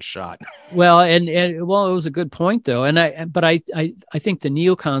glancing shot. Well, and it was a good point, though. And I think the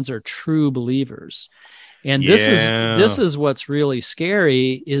neocons are true believers, and this is what's really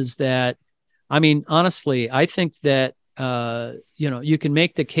scary, is that, I mean, honestly, I think that you can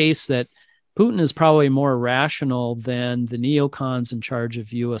make the case that Putin is probably more rational than the neocons in charge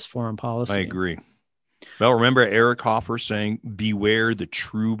of U.S. foreign policy. I agree. Well, remember Eric Hoffer saying, "Beware the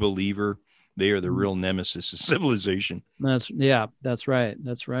true believer. They are the real nemesis of civilization." That's right.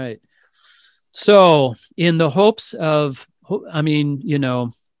 That's right. So in the hopes of, we're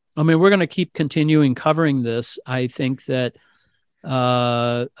going to keep continuing covering this. I think that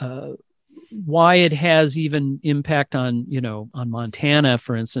why it has even impact on Montana,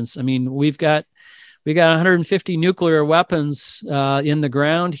 for instance. I mean, we got 150 nuclear weapons in the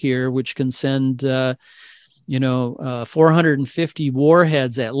ground here, which can send 450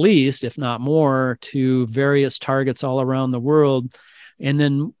 warheads at least, if not more, to various targets all around the world. And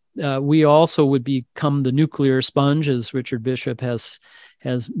then we also would become the nuclear sponge, as Richard Bishop has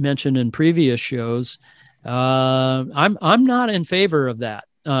mentioned in previous shows. I'm not in favor of that.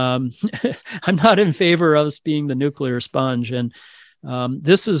 I'm not in favor of us being the nuclear sponge, and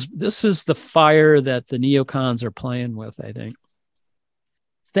this is the fire that the neocons are playing with, I think.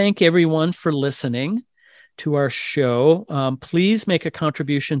 Thank everyone for listening to our show. Please make a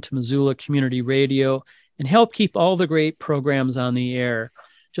contribution to Missoula Community Radio and help keep all the great programs on the air.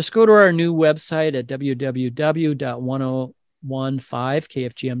 Just go to our new website at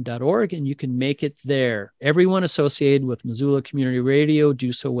www.1015kfgm.org, and you can make it there. Everyone associated with Missoula Community Radio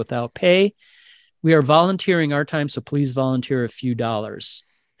do so without pay. We are volunteering our time, so please volunteer a few dollars.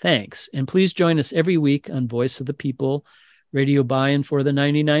 Thanks. And please join us every week on Voice of the People, Radio Buy-In for the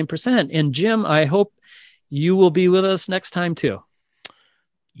 99%. And Jim, I hope you will be with us next time too.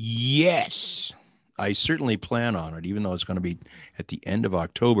 Yes, I certainly plan on it, even though it's going to be at the end of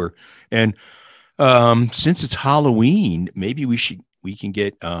October. And since it's Halloween, maybe we can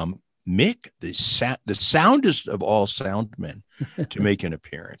get Mick, the soundest of all sound men, to make an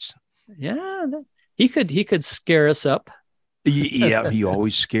appearance. Yeah, he could scare us up. Yeah, he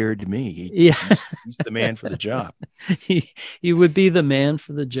always scared me. He's the man for the job. He would be the man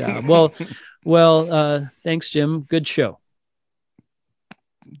for the job. Well, thanks, Jim. Good show.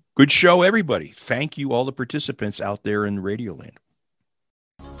 Good show, everybody. Thank you, all the participants out there in Radioland.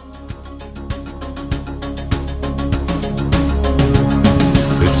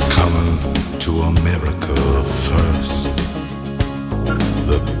 It's coming to America first,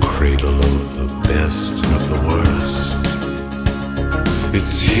 the cradle of the best and of the worst.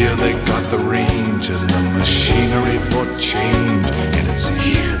 It's here they got the range and the machinery for change, and it's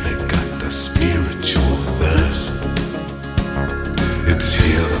here they got the spiritual thirst. It's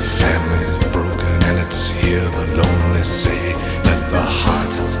here the family's broken, and it's here the lonely say that the heart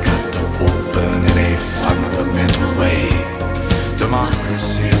has got to open in a fundamental way.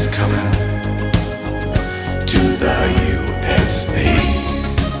 Democracy is coming to the USA.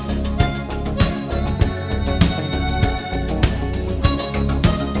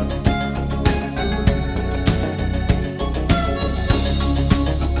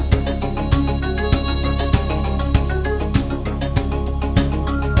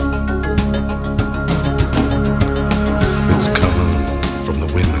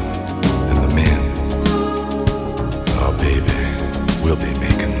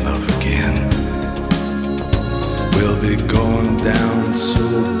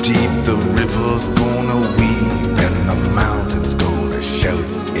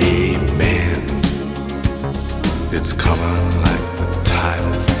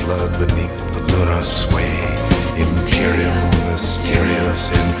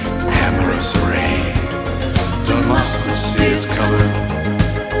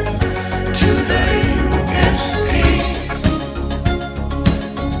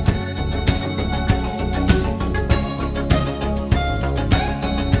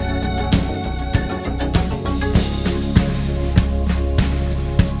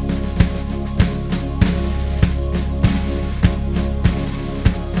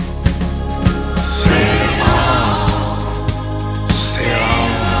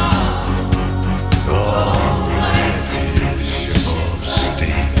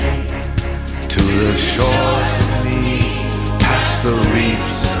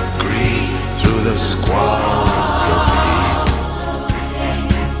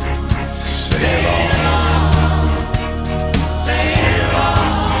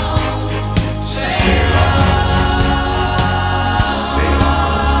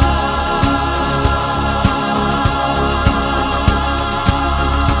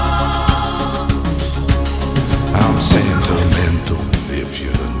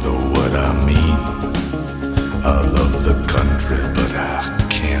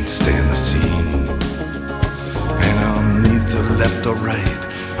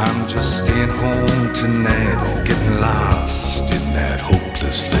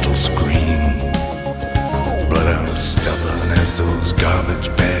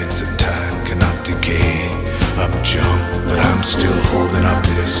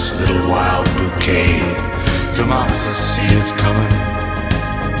 Democracy is coming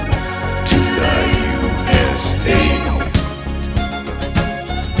to the